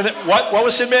 I'm serving it. What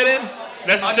was Sinbad in?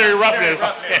 Necessary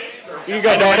Roughness. You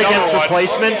got going against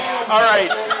replacements. All right.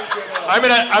 I'm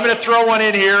gonna throw one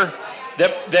in here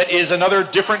that is another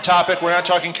different topic. We're not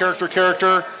talking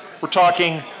character. We're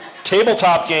talking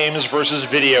tabletop games versus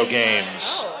video games.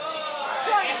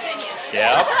 Strong opinion.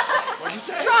 Yeah.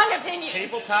 Strong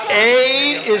opinion.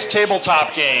 A is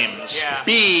tabletop games. Yeah.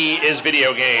 B is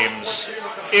video games.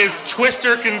 Is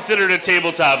Twister considered a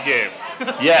tabletop game?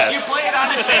 Yes. You play it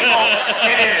on the table.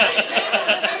 It is.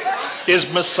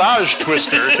 Is Massage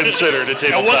Twister considered a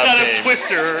tabletop And what kind game? of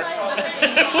Twister?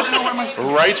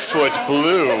 Right foot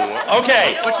blue.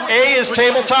 Okay. A is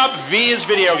tabletop. V is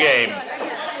video game.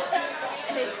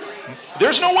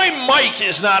 There's no way Mike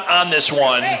is not on this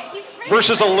one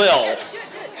versus a Lil.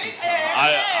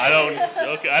 I don't.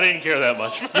 Okay, I didn't care that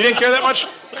much. You didn't care that much?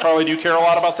 Carly, do you care a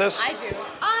lot about this? I do.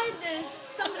 I do.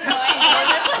 Something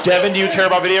annoying. Devin, do you care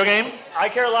about video game? I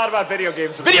care a lot about video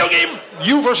games. Video game.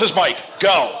 You versus Mike. Go.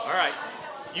 All right.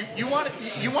 You want it?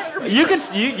 You want it? Or me You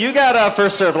first? you got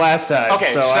first serve last time.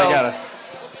 Okay, so I gotta.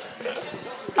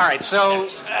 All right, so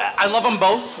I love them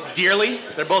both dearly.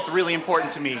 They're both really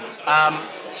important to me.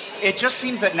 It just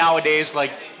seems that nowadays,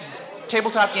 like,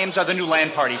 tabletop games are the new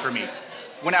LAN party for me.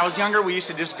 When I was younger, we used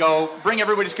to just go, bring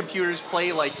everybody's computers,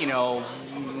 play, like,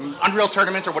 Unreal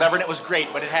tournaments or whatever, and it was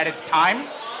great, but it had its time.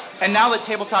 And now that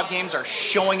tabletop games are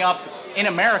showing up in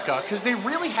America, because they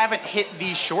really haven't hit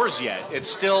these shores yet. It's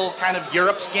still kind of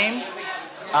Europe's game.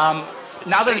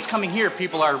 Now that it's coming here,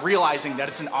 people are realizing that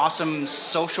it's an awesome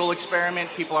social experiment.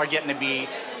 People are getting to be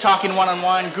talking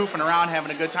one-on-one, goofing around,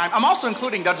 having a good time. I'm also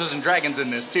including Dungeons & Dragons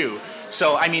in this, too.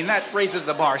 So, I mean, that raises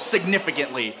the bar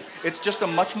significantly. It's just a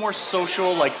much more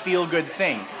social, like, feel-good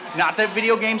thing. Not that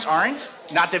video games aren't.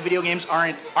 Not that video games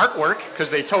aren't artwork,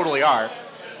 because they totally are.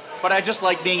 But I just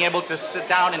like being able to sit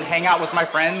down and hang out with my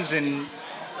friends and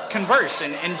converse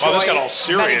and enjoy this got all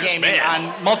serious, metagaming man.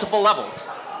 on multiple levels.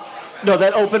 No,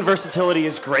 that open versatility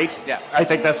is great. Yeah. I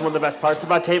think that's one of the best parts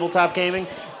about tabletop gaming.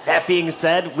 That being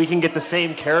said, we can get the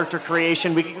same character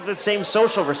creation. We can get the same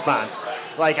social response.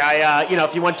 Like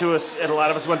if you went to and a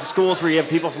lot of us went to schools where you have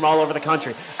people from all over the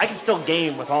country. I can still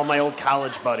game with all my old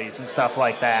college buddies and stuff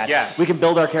like that. Yeah. We can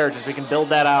build our characters. We can build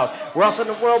that out. We're also in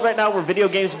a world right now where video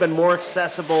games have been more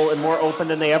accessible and more open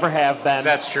than they ever have been.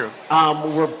 That's true.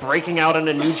 We're breaking out in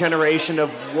a new generation of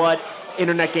what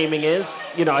internet gaming is.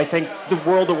 I think the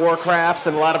World of Warcrafts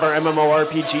and a lot of our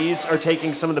MMORPGs are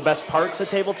taking some of the best parts of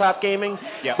tabletop gaming,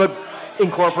 but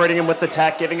incorporating them with the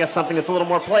tech, giving us something that's a little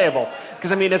more playable.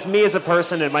 Because, as me as a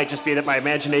person, it might just be that my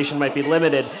imagination might be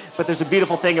limited, but there's a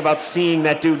beautiful thing about seeing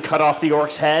that dude cut off the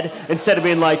orc's head instead of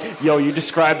being like, yo, you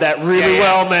described that really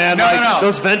well, man. No.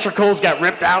 Those ventricles got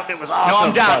ripped out, and it was awesome. No,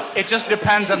 I'm down. It just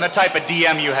depends on the type of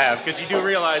DM you have, because you do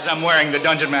realize I'm wearing the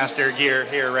Dungeon Master gear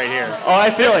here, right here. Oh,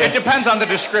 I feel it. It depends on the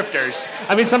descriptors.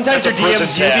 Sometimes your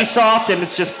DM's Ubisoft, and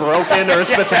it's just broken, or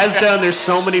it's Bethesda, and there's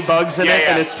so many bugs in it,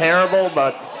 and it's terrible,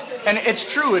 but... And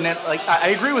it's true, and I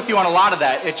agree with you on a lot of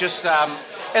that. It just,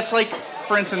 it's like,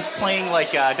 for instance, playing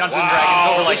like Dungeons and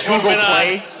Dragons over like Google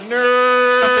Play,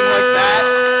 something like that.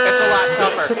 It's a lot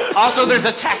tougher. Also, there's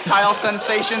a tactile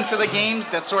sensation to the games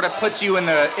that sort of puts you in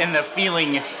the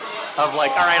feeling of like,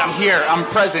 all right, I'm here, I'm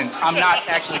present, I'm not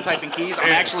actually typing keys,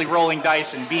 I'm actually rolling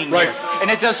dice and being here,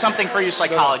 and it does something for your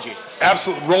psychology.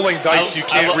 Absolutely, rolling dice, you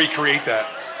can't recreate that.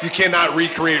 You cannot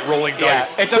recreate rolling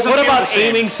dice. It doesn't. What feel about the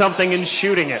same. aiming something and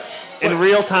shooting it in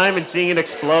real time and seeing it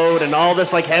explode and all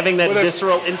this, like having that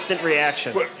visceral instant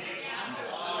reaction?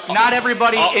 Not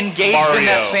everybody engaged in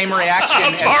that same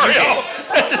reaction as Mario.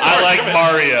 I like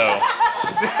Mario.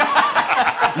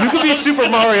 You could be Super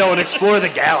Mario and explore the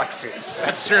galaxy.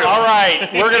 That's true. All right,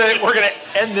 we're gonna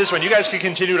end this one. You guys can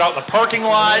continue it out in the parking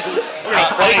lot.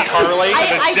 Thank you, Carly.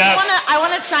 I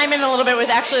want to chime in a little bit with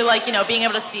actually being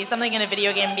able to see something in a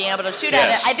video game and being able to shoot at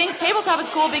it. I think tabletop is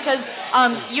cool because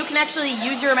you can actually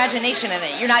use your imagination in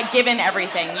it. You're not given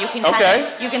everything. You can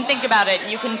you can think about it and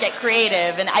you can get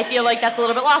creative. And I feel like that's a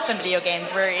little bit lost in video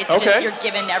games where it's just you're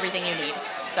given everything you need.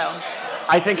 So.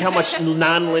 I think how much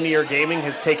non-linear gaming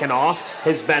has taken off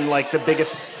has been like the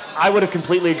biggest. I would have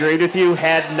completely agreed with you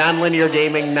had nonlinear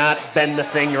gaming not been the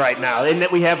thing right now. In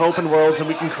that we have open worlds and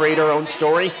we can create our own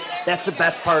story. That's the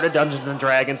best part of Dungeons &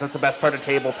 Dragons. That's the best part of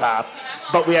tabletop.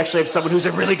 But we actually have someone who's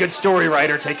a really good story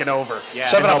writer taking over. Yeah.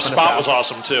 7-Up Spot was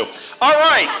awesome, too. All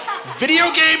right.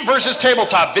 Video game versus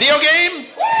tabletop. Video game?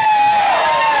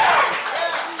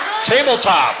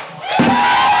 Tabletop.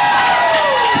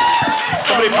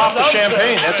 Somebody popped the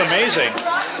champagne. That's amazing.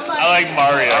 I like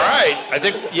Mario. All right. I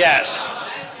think, yes.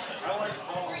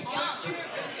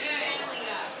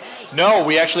 No,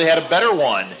 we actually had a better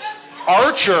one.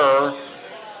 Archer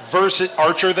versus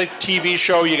Archer, the TV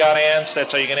show. You got ants.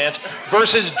 That's how you get ants.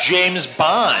 Versus James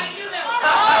Bond.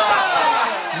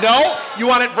 No, you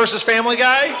want it versus Family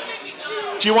Guy?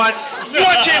 Do you want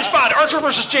James Bond? Archer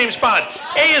versus James Bond.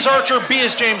 A is Archer. B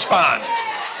is James Bond.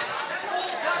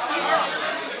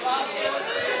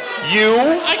 You.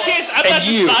 I'm not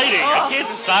deciding. I can't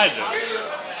decide this.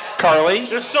 Carly.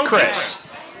 They're so Chris. different.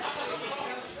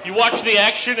 You watch the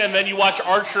action and then you watch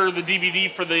Archer, the DVD,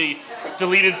 for the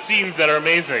deleted scenes that are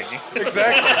amazing.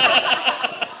 Exactly.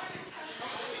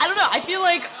 I don't know. I feel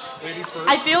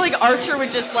like Archer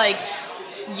would just like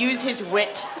use his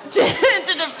wit to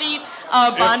defeat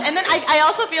Bond, and then I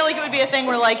also feel like it would be a thing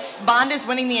where like Bond is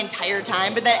winning the entire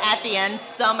time, but then at the end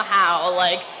somehow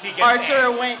like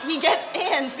Archer he gets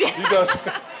ants. Yeah. He does.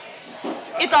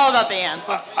 It's all about the ants.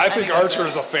 I think Archer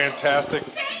is a fantastic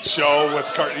show with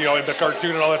the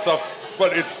cartoon and all that stuff,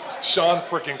 but it's Sean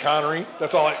freaking Connery.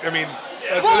 That's all. I mean.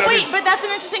 But that's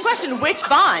an interesting question. Which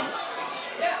Bond?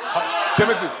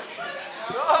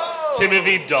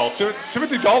 Timothy Dalton.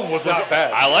 Timothy Dalton was not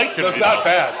bad. I liked Timothy Dalton.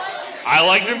 That's not bad. I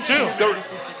liked him too.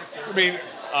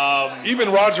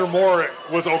 Even Roger Moore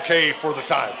was okay for the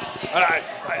time.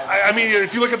 I mean,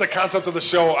 if you look at the concept of the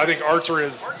show, I think Archer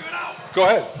is. Go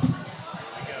ahead.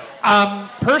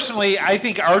 Personally, I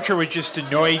think Archer would just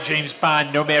annoy James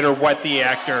Bond no matter what the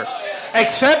actor,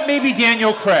 except maybe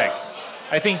Daniel Craig.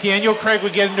 I think Daniel Craig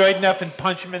would get annoyed enough and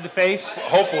punch him in the face.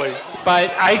 Hopefully.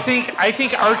 But I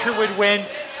think Archer would win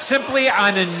simply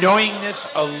on annoyingness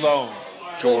alone.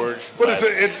 George. But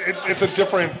it's a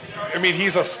different. I mean,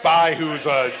 he's a spy who's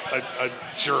a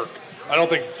jerk. I don't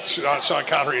think Sean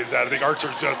Connery is that. I think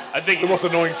Archer's just the most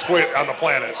annoying twit on the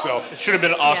planet. So it should have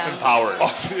been Austin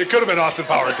Powers. It could have been Austin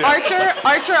Powers. Yeah.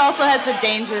 Archer also has the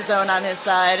danger zone on his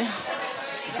side.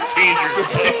 Danger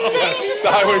zone.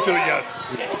 The highway to the yes.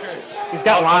 He's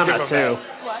got Lana too.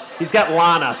 He's got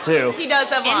Lana too. He does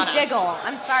have Lana. And Diggle.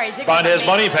 I'm sorry, Diggle. Bond has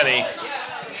Moneypenny.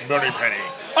 Moneypenny.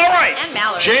 All right. And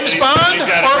Mallory. James Bond or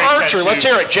Archer? Tattoo. Let's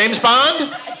hear it. James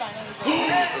Bond.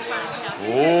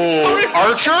 Ooh,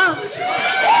 Archer?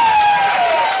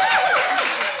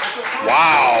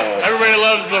 Wow. Everybody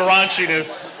loves the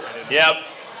raunchiness. Yep.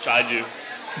 Which I do.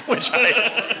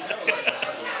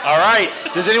 All right.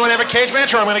 Does anyone have a cage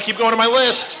match, or I'm going to keep going to my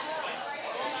list?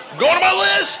 I'm going to my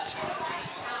list.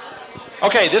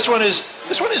 Okay, this one is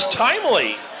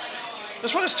timely.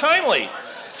 This one is timely.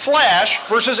 Flash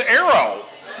versus Arrow.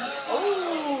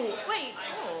 Oh, wait.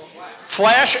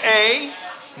 Flash A.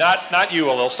 Not you,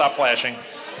 Alil. Stop flashing.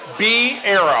 B,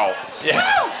 Arrow.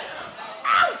 Yeah.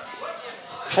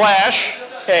 Flash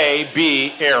A,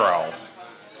 B, Arrow.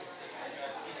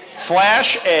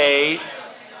 Flash A,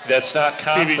 that's not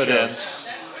confidence.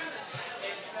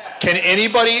 Can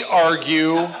anybody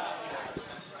argue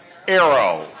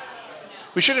Arrow?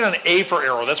 We should have done A for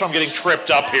Arrow. That's why I'm getting tripped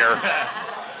up here.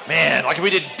 Man, like if we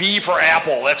did B for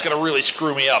Apple, that's going to really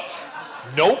screw me up.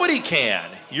 Nobody can.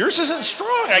 Yours isn't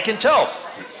strong, I can tell.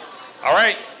 All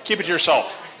right, keep it to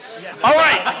yourself. All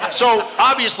right, so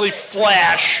obviously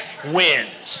Flash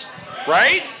wins,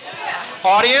 right?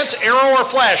 Audience, Arrow or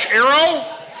Flash? Arrow?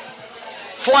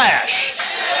 Flash.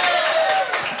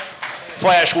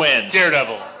 Flash wins.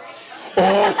 Daredevil.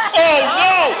 Oh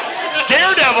no!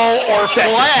 Daredevil or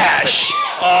Flash?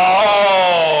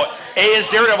 Oh, A is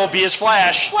Daredevil, B is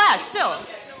Flash. Flash, still.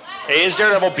 A is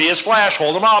Daredevil, B is Flash.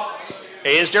 Hold them up.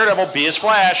 A is Daredevil, B is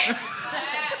Flash.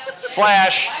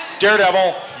 Flash,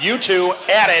 Daredevil, you two,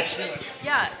 at it.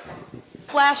 Yeah.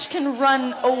 Flash can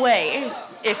run away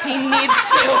if he needs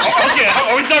to. Okay,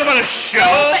 are we talking about a show?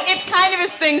 So, it's kind of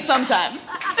his thing sometimes.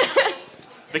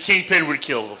 The Kingpin would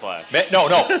kill the Flash. No.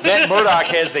 Matt Murdock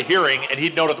has the hearing, and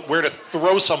he'd know where to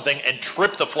throw something and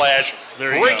trip the Flash,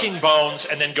 breaking bones,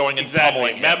 and then going and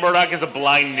pummeling him. Matt Murdock is a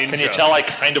blind ninja. Can you tell I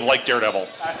kind of like Daredevil?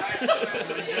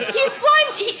 He's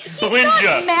blind. He's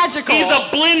not magical. He's a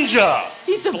blinja.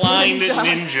 He's a blind blinja.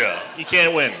 Ninja. You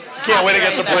can't win. Can't win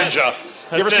against a blinja.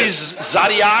 You ever see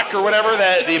Zodiac or whatever,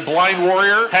 the blind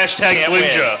warrior? Hashtag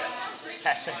blinja.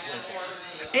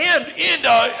 And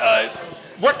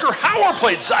Rutger Hauer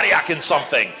played Zodiac in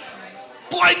something.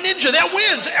 Blind Ninja, that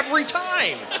wins every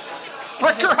time.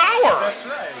 Rutger Hauer. That's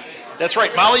right. That's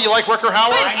right. Molly, you like Rutger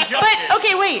Hauer? But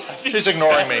okay, wait. She's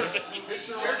ignoring me.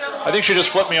 I think she just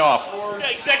flipped me off. Yeah,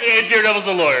 exactly. And Daredevil's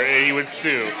a lawyer. He would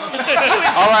sue.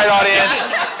 All right, audience.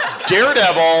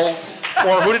 Daredevil,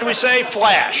 or who did we say?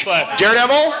 Flash.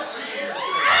 Daredevil?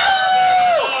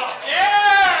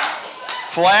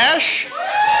 Flash?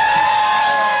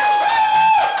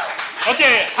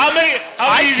 Okay, how many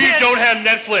of you don't have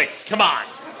Netflix? Come on.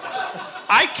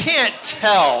 I can't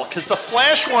tell, because the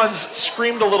Flash ones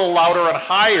screamed a little louder and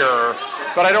higher,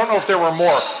 but I don't know if there were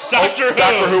more. Doctor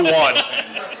Who won.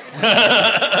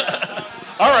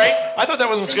 All right, I thought that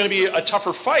one was going to be a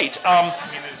tougher fight.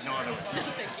 There's no other way.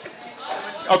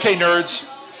 Okay, nerds.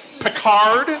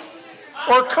 Picard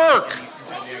or Kirk?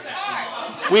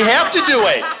 We have to do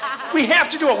it. We have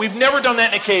to do it. We've never done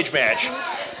that in a cage match.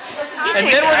 And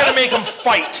then we're going to make them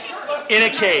fight in a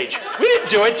cage. We didn't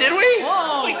do it, did we?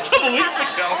 Like a couple weeks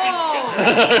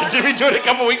ago. Did we do it a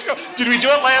couple weeks ago? Did we do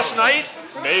it last night?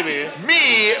 Maybe.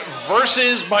 Me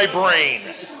versus my brain.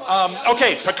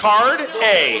 Okay, Picard,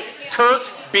 A. Kirk,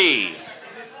 B.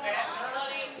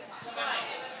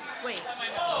 Wait.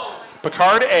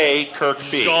 Picard, A. Kirk,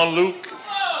 B. Jean-Luc.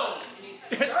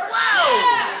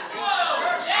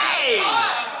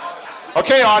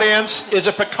 Okay, audience, is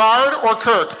it Picard or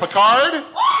Kirk? Picard?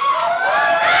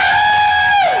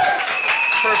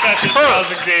 Professor Charles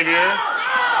Xavier.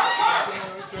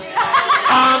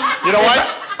 You know what?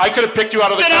 I could have picked you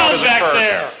out of the crowd as a Kirk.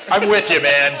 There. I'm with you,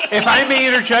 man. If I may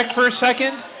interject for a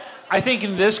second, I think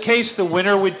in this case the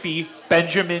winner would be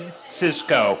Benjamin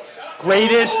Sisko.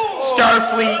 Greatest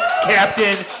Starfleet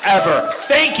captain ever.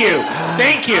 Thank you.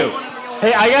 Thank you.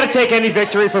 Hey, I got to take any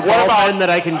victory for What about- Baldwin that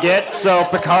I can get, so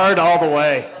Picard all the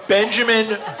way. Benjamin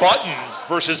Button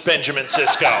versus Benjamin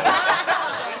Sisko.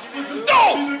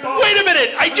 No! Wait a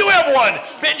minute! I do have one!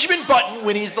 Benjamin Button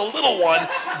when he's the little one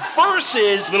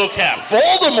versus Little Cap.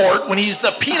 Voldemort when he's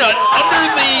the peanut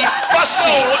under the bus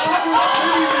seat.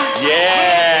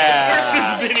 Yeah! Versus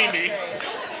Mini-Me.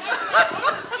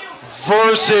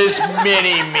 Versus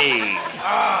Mini-Me.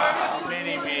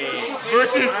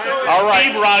 Versus All right.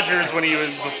 Steve Rogers when he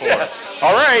was before.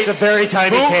 All right. It's a very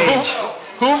tiny cage.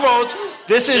 Who votes?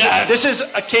 This is Yes. this is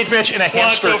a cage match in a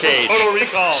hamster Quanto from cage. Total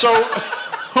Recall. So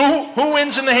who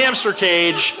wins in the hamster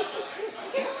cage?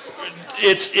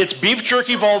 It's beef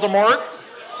jerky Voldemort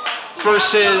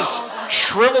versus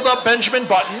shriveled up Benjamin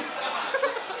Button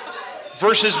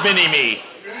versus Mini-Me.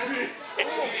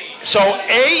 So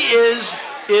A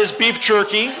is beef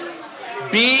jerky,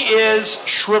 B is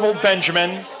shriveled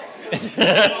Benjamin,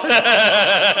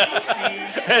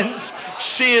 and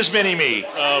C is Mini-Me.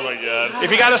 Oh my God.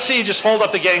 If you got a C, just hold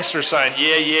up the gangster sign.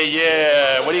 Yeah, yeah,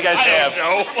 yeah. What do you guys have? I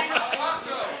don't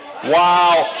know.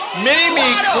 Wow.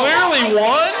 Mini-Me clearly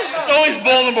won. It's always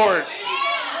Voldemort.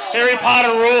 Harry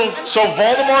Potter rules. So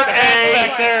Voldemort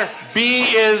Back A, there. B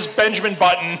is Benjamin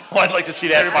Button. Oh, I'd like to see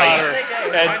that fight.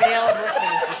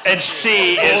 And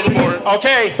C is Voldemort.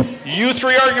 Okay, you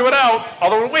three argue it out.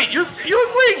 Although, wait, you're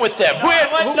agreeing with them.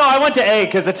 No, I went to A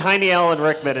because a tiny Alan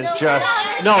Rickman is just...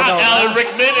 No, Alan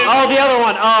Rickman. Oh, the other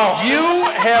one. Oh.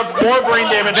 You have more brain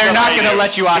damage. They're than not I going to do.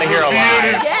 let you out of here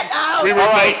alive. We were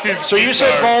both his So you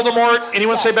said Voldemort.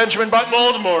 Anyone say Benjamin Button?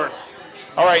 Voldemort.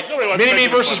 All right, Nobody wants Mini-Me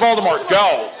Benjamin versus Voldemort.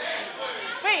 Go.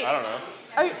 Wait. I don't know.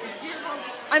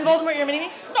 I'm Voldemort, you're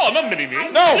Mini-Me? No, I'm not Mini-Me.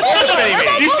 No, what is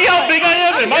Mini-Me? You see how big I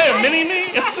am? Am I a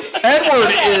Mini-Me? Edward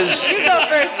is You go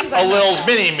first. 'Cause a Lil's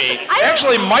Mini-Me.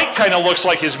 Actually, Mike kind of looks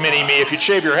like his Mini-Me if you'd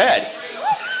shave your head.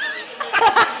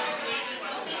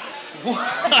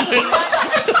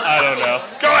 I don't know.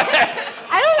 Go ahead.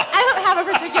 I don't have a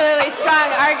particularly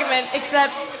strong argument,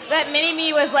 except that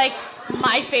Mini-Me was like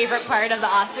my favorite part of the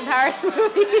Austin Powers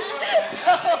movies.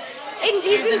 So and he's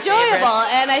choose his enjoyable,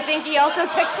 and I think he also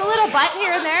kicks a little butt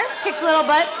here and there. Kicks a little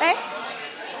butt, right?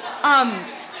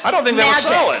 I don't think that was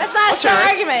Magic. solid. That's not a Let's strong hear it.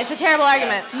 argument. It's a terrible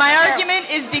argument. My argument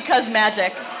is because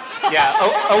magic. Yeah,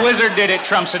 a wizard did it,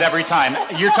 trumps it every time.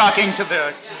 You're talking to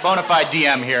the bona fide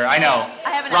DM here. I know.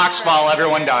 I have an Rocks answer. fall,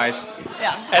 everyone dies.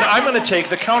 Yeah. And I'm going to take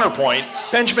the counterpoint.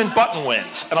 Benjamin Button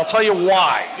wins, and I'll tell you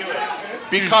why.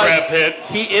 Because Brad Pitt.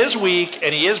 he is weak,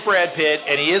 and he is Brad Pitt,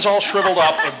 and he is all shriveled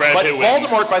up. Brad But Pitt wins.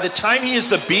 Voldemort, by the time he is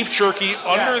the beef jerky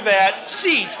under that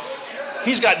seat,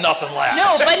 he's got nothing left.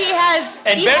 No, but he has.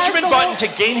 And he Benjamin has the Button,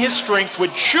 to gain his strength,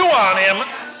 would chew on him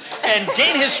and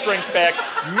gain his strength back.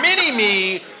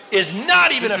 Mini-Me is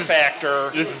not even a factor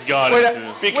This is gone. Wait,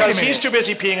 into- because Wait a he's minute. too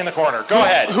busy peeing in the corner. Go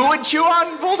ahead. Who would chew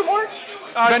on Voldemort?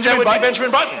 That would be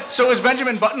Benjamin Button. So is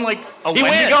Benjamin Button like a He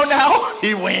Wendigo wins. now?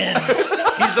 He wins.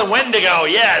 He's the Wendigo,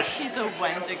 yes. He's a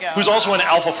Wendigo. Who's also in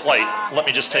Alpha Flight. Let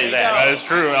me just tell you that. That is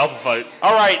true, Alpha Fight.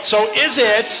 All right, so is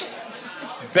it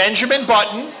Benjamin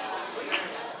Button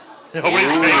Nobody's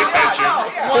paying attention.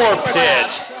 or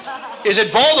Pitt? Is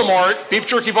it Voldemort, Beef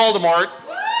Jerky Voldemort?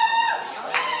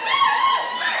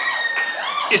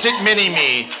 Is it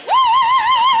Mini-Me?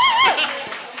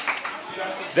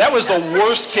 That was the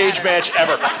worst cage match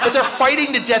ever. But they're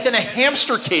fighting to death in a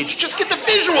hamster cage. Just get the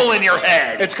visual in your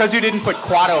head. It's because you didn't put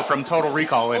Quado from Total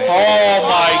Recall in it. Oh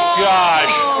my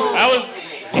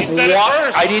gosh. He said it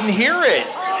first. I didn't hear it.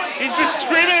 He's been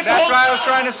screaming at the That's whole... what I was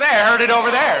trying to say. I heard it over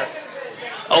there.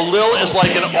 A Lil is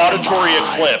like an auditory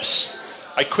eclipse.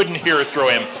 I couldn't hear it through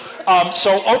him.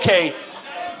 Okay,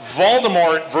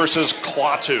 Voldemort versus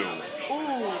Klaatu.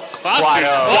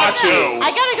 Klaatu.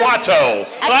 I gotta go. Klaatu.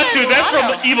 Klaatu, that's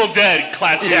from Evil Dead.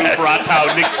 Klaatu, Yes. Fratau,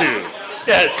 Nictu.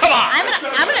 Yes. Come on.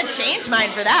 I'm gonna change mine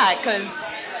for that because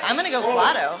I'm gonna go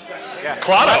Quado.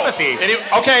 Klaatu.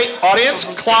 Okay, audience,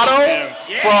 Klaatu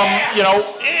from,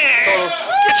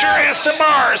 get your ass to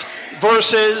Mars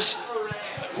versus,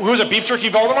 who's it, Beef Jerky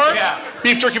Voldemort? Yeah.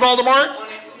 Beef Jerky Voldemort?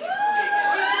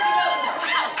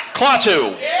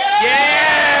 Klaatu.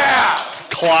 Yeah!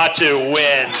 Klaatu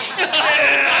wins. Okay.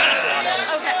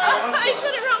 I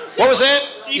said it wrong too. What was that?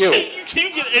 Can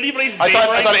you get anybody's I name thought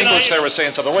right English tonight? there was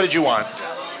saying something. What did you want?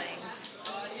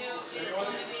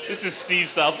 This is Steve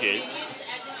Southgate.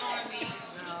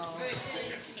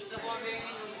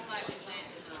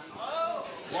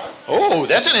 Oh,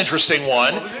 that's an interesting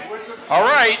one. All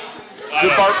right.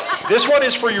 This one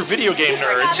is for your video game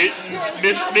nerds.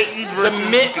 Mittens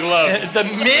versus gloves. The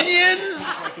minions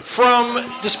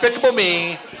from Despicable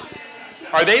Me,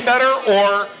 are they better,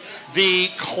 or the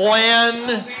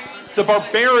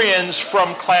barbarians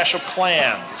from Clash of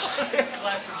Clans?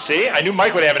 See, I knew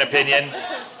Mike would have an opinion.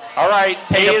 All right,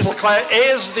 A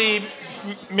is the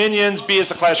minions, B is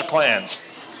the Clash of Clans.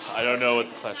 I don't know what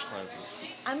the Clash of Clans is.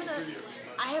 I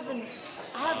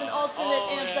have an alternate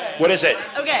answer. What is it?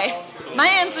 Okay, my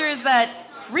answer is that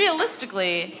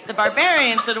realistically, the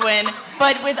barbarians would win,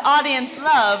 but with audience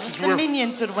love, the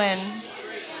minions would win.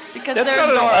 Because That's they're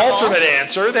not adorable. an alternate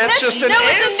answer. That's just an answer. No,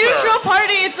 it's a neutral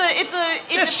party.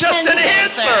 It's just an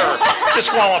answer.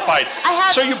 Disqualified.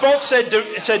 So you both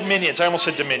said minions. I almost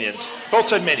said dominions. Both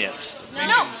said minions.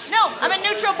 No, I'm a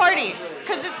neutral party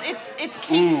because it's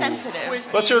case sensitive.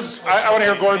 Let's hear. I want to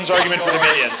hear Gordon's argument for the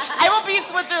minions. I will be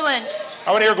Switzerland.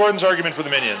 I want to hear Gordon's argument for the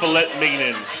minions. Fillet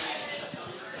mignon.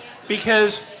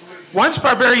 Because once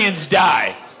barbarians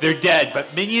die, they're dead,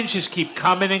 but minions just keep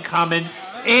coming and coming,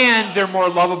 and they're more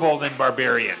lovable than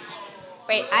barbarians.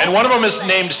 Wait, And one of them is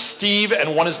named Steve,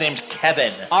 and one is named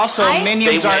Kevin. Also,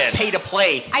 minions They aren't win. pay to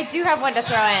play. I do have one to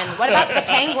throw in. What about the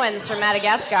penguins from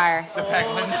Madagascar? The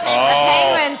penguins. The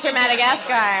penguins from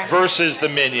Madagascar. Versus the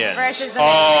minions. Versus the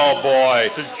Oh boy.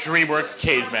 It's a DreamWorks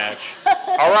cage match.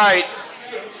 All right.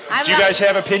 I'm Do you not- guys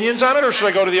have opinions on it, or should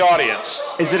I go to the audience?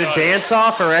 Is it a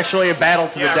dance-off or actually a battle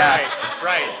to the death?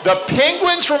 Right. The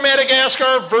penguins from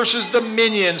Madagascar versus the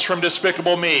minions from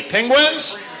Despicable Me.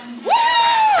 Penguins? Woo!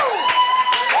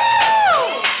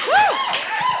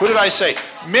 Who did I say?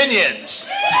 Minions.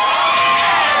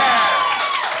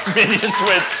 Minions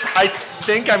win. I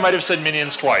think I might have said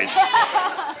minions twice.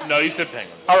 No, you said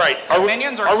penguin. All right. Are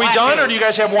Minions are we flat done, or food. do you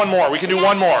guys have one more? We can do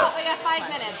one more. We got 5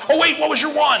 minutes. Oh, wait. What was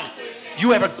your one?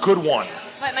 You have a good one.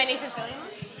 What, my Nathan Fillion one?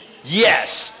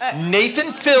 Yes.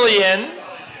 Nathan Fillion.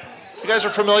 You guys are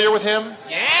familiar with him?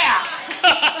 Yeah.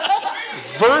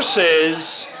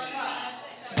 Versus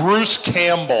Bruce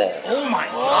Campbell. Oh my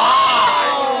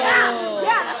God.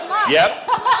 Yeah, that's mine. Yep.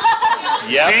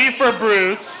 Yep. B for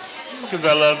Bruce, because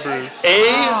I love Bruce.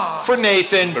 A for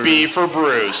Nathan, B for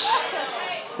Bruce.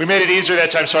 We made it easier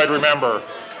that time so I'd remember.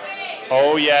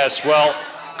 Oh, yes. Well,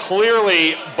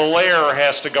 clearly Blair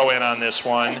has to go in on this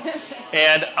one.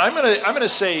 And I'm gonna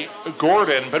say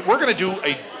Gordon, but we're going to do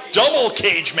a double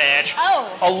cage match.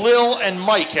 Oh. Lil and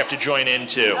Mike have to join in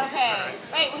too. Okay.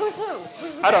 Wait, who's who?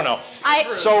 I don't know.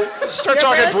 So start You're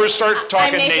talking Bruce, start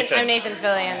talking I'm Nathan. I'm Nathan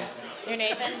Fillion. You're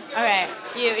Nathan? Okay.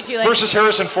 Do you like... Versus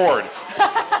Harrison Ford.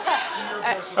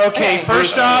 Okay,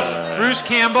 first off, Bruce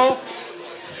Campbell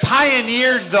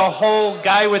pioneered the whole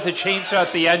guy with a chainsaw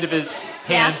at the end of his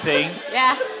hand thing.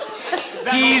 Yeah.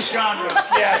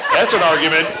 That's an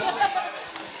argument.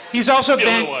 He's also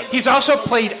other one. he's also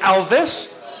played Elvis.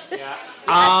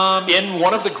 In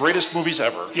one of the greatest movies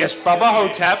ever. Yes, Bubba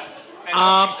Hotep.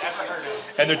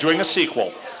 And they're doing a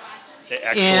sequel.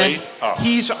 Actually. And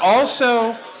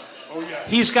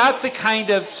he's got the kind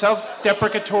of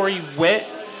self-deprecatory wit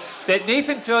that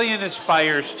Nathan Fillion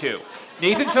aspires to.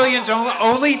 Nathan Fillion's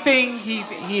only thing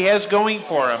he has going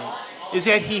for him is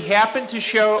that he happened to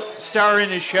star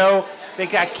in a show that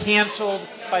got canceled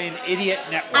by an idiot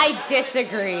network. I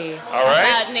disagree. All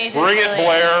right, about Nathan bring Fillion. it,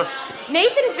 Blair.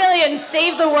 Nathan Fillion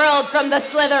saved the world from the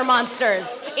Slither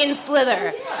monsters in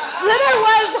Slither. Slither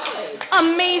was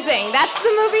amazing. That's the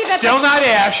movie that... Still not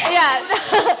Ash. Yeah.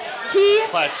 He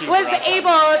was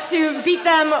able to beat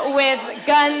them with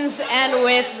guns and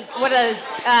with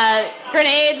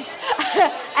grenades,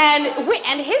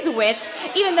 and his wit.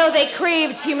 Even though they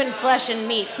craved human flesh and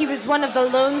meat, he was one of the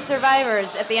lone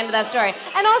survivors at the end of that story.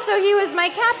 And also, he was my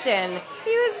captain.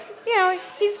 He was,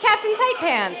 he's Captain Tight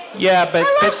Pants. Yeah, but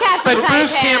Tight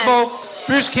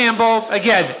Bruce Campbell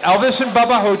again. Elvis and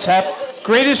Bubba Hotep.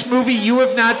 Greatest movie you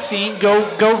have not seen. Go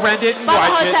rent it and Bubba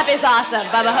watch it. Hotep is awesome.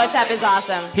 Bubba Hotep is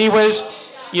awesome. He was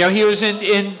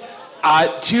in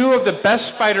two of the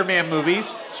best Spider-Man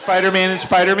movies, Spider-Man and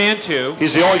Spider-Man 2.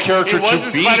 He's the only character He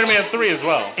was in Spider-Man 3 as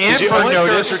well. And He's the only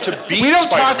character to beat we don't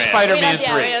Spider-Man. talk Spider-Man 3.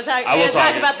 We don't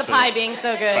talk about the pie being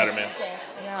so good. Spider-Man.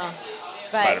 No.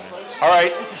 Spider-Man. All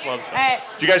right. All right.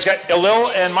 You guys got Lil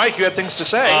and Mike. You had things to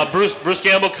say. Bruce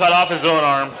Campbell cut off his own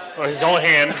arm or his own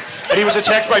hand, and he was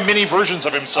attacked by mini versions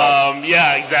of himself.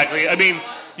 Yeah, exactly. I mean,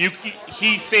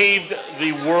 he saved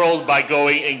the world by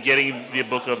going and getting the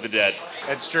Book of the Dead.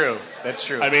 That's true. That's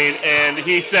true. I mean, and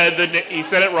he said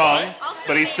it wrong,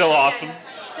 but he's still awesome.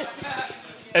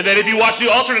 And then if you watch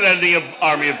the alternate ending of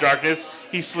Army of Darkness,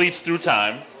 he sleeps through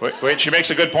time. Wait, she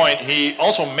makes a good point. He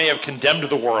also may have condemned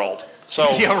the world. So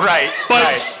yeah, right.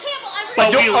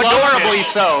 But we loved adorably it.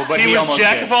 so. But he was almost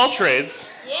Jack did. of all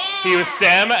trades. Yeah. He was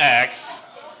Sam Axe.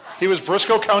 He was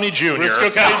Briscoe County Jr.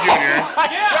 Briscoe County Jr.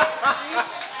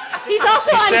 He's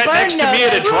also he on sat Burn next to me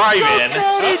at a Notice. drive-in.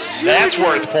 That's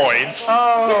worth points. He's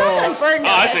also on Burn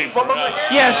Notice.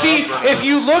 Yeah, see, if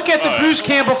you look at the Bruce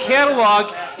Campbell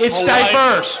catalog, it's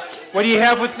diverse. What do you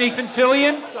have with Nathan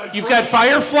Fillion? You've got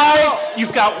Firefly.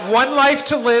 You've got One Life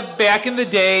to Live back in the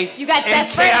day. You got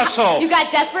and Castle. You got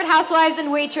Desperate Housewives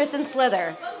and Waitress and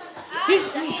Slither. He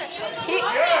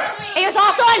was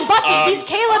also on Buffy. He's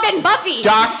Caleb in Buffy.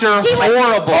 Dr.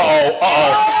 Horrible.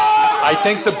 I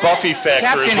think the Buffy factor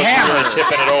Captain is what's Hammer. really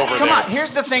tipping it over Come there. on,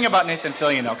 here's the thing about Nathan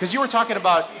Fillion, though, because you were talking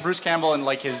about Bruce Campbell and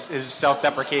like his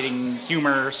self-deprecating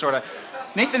humor, sort of.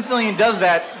 Nathan Fillion does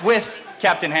that with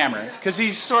Captain Hammer, because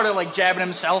he's sort of like jabbing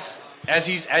himself as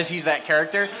he's that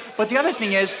character. But the other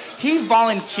thing is, he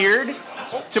volunteered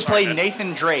to play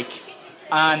Nathan Drake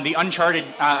on the Uncharted,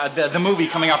 the movie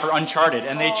coming out for Uncharted,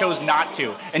 and they chose not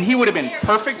to. And he would have been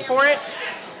perfect for it.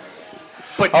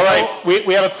 But all right,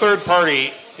 we have a third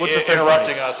party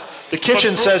interrupting party? us. The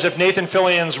kitchen says if Nathan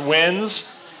Fillion's wins,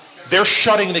 they're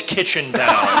shutting the kitchen down.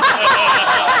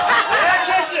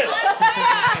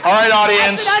 All right,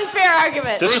 audience. That's an unfair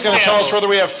argument. This is going to tell us whether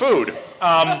we have food.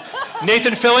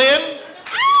 Nathan Fillion?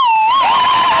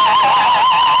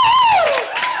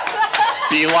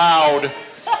 Be loud.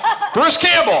 Bruce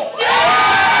Campbell?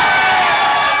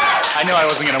 I knew I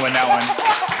wasn't going to win that one.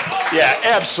 Yeah,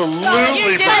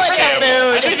 absolutely Bruce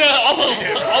Campbell. I think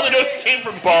all the notes came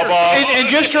from Bubba. And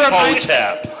just a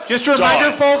reminder,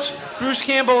 Done. folks, Bruce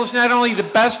Campbell is not only the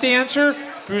best answer,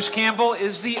 Bruce Campbell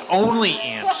is the only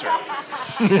answer.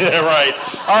 Yeah, right.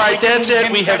 All right, that's it.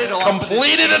 We have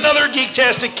completed another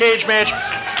Geektastic cage match.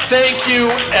 Thank you,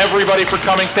 everybody, for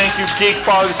coming. Thank you, Geek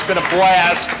Bar. This has been a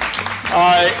blast.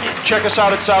 Check us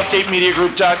out at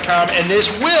SouthgateMediaGroup.com. And this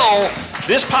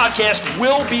podcast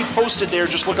will be posted there.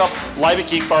 Just look up Live at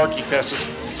Geek Bar,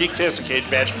 Geektastic cage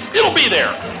match. It'll be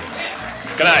there.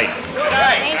 Good night.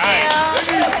 Thank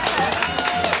you.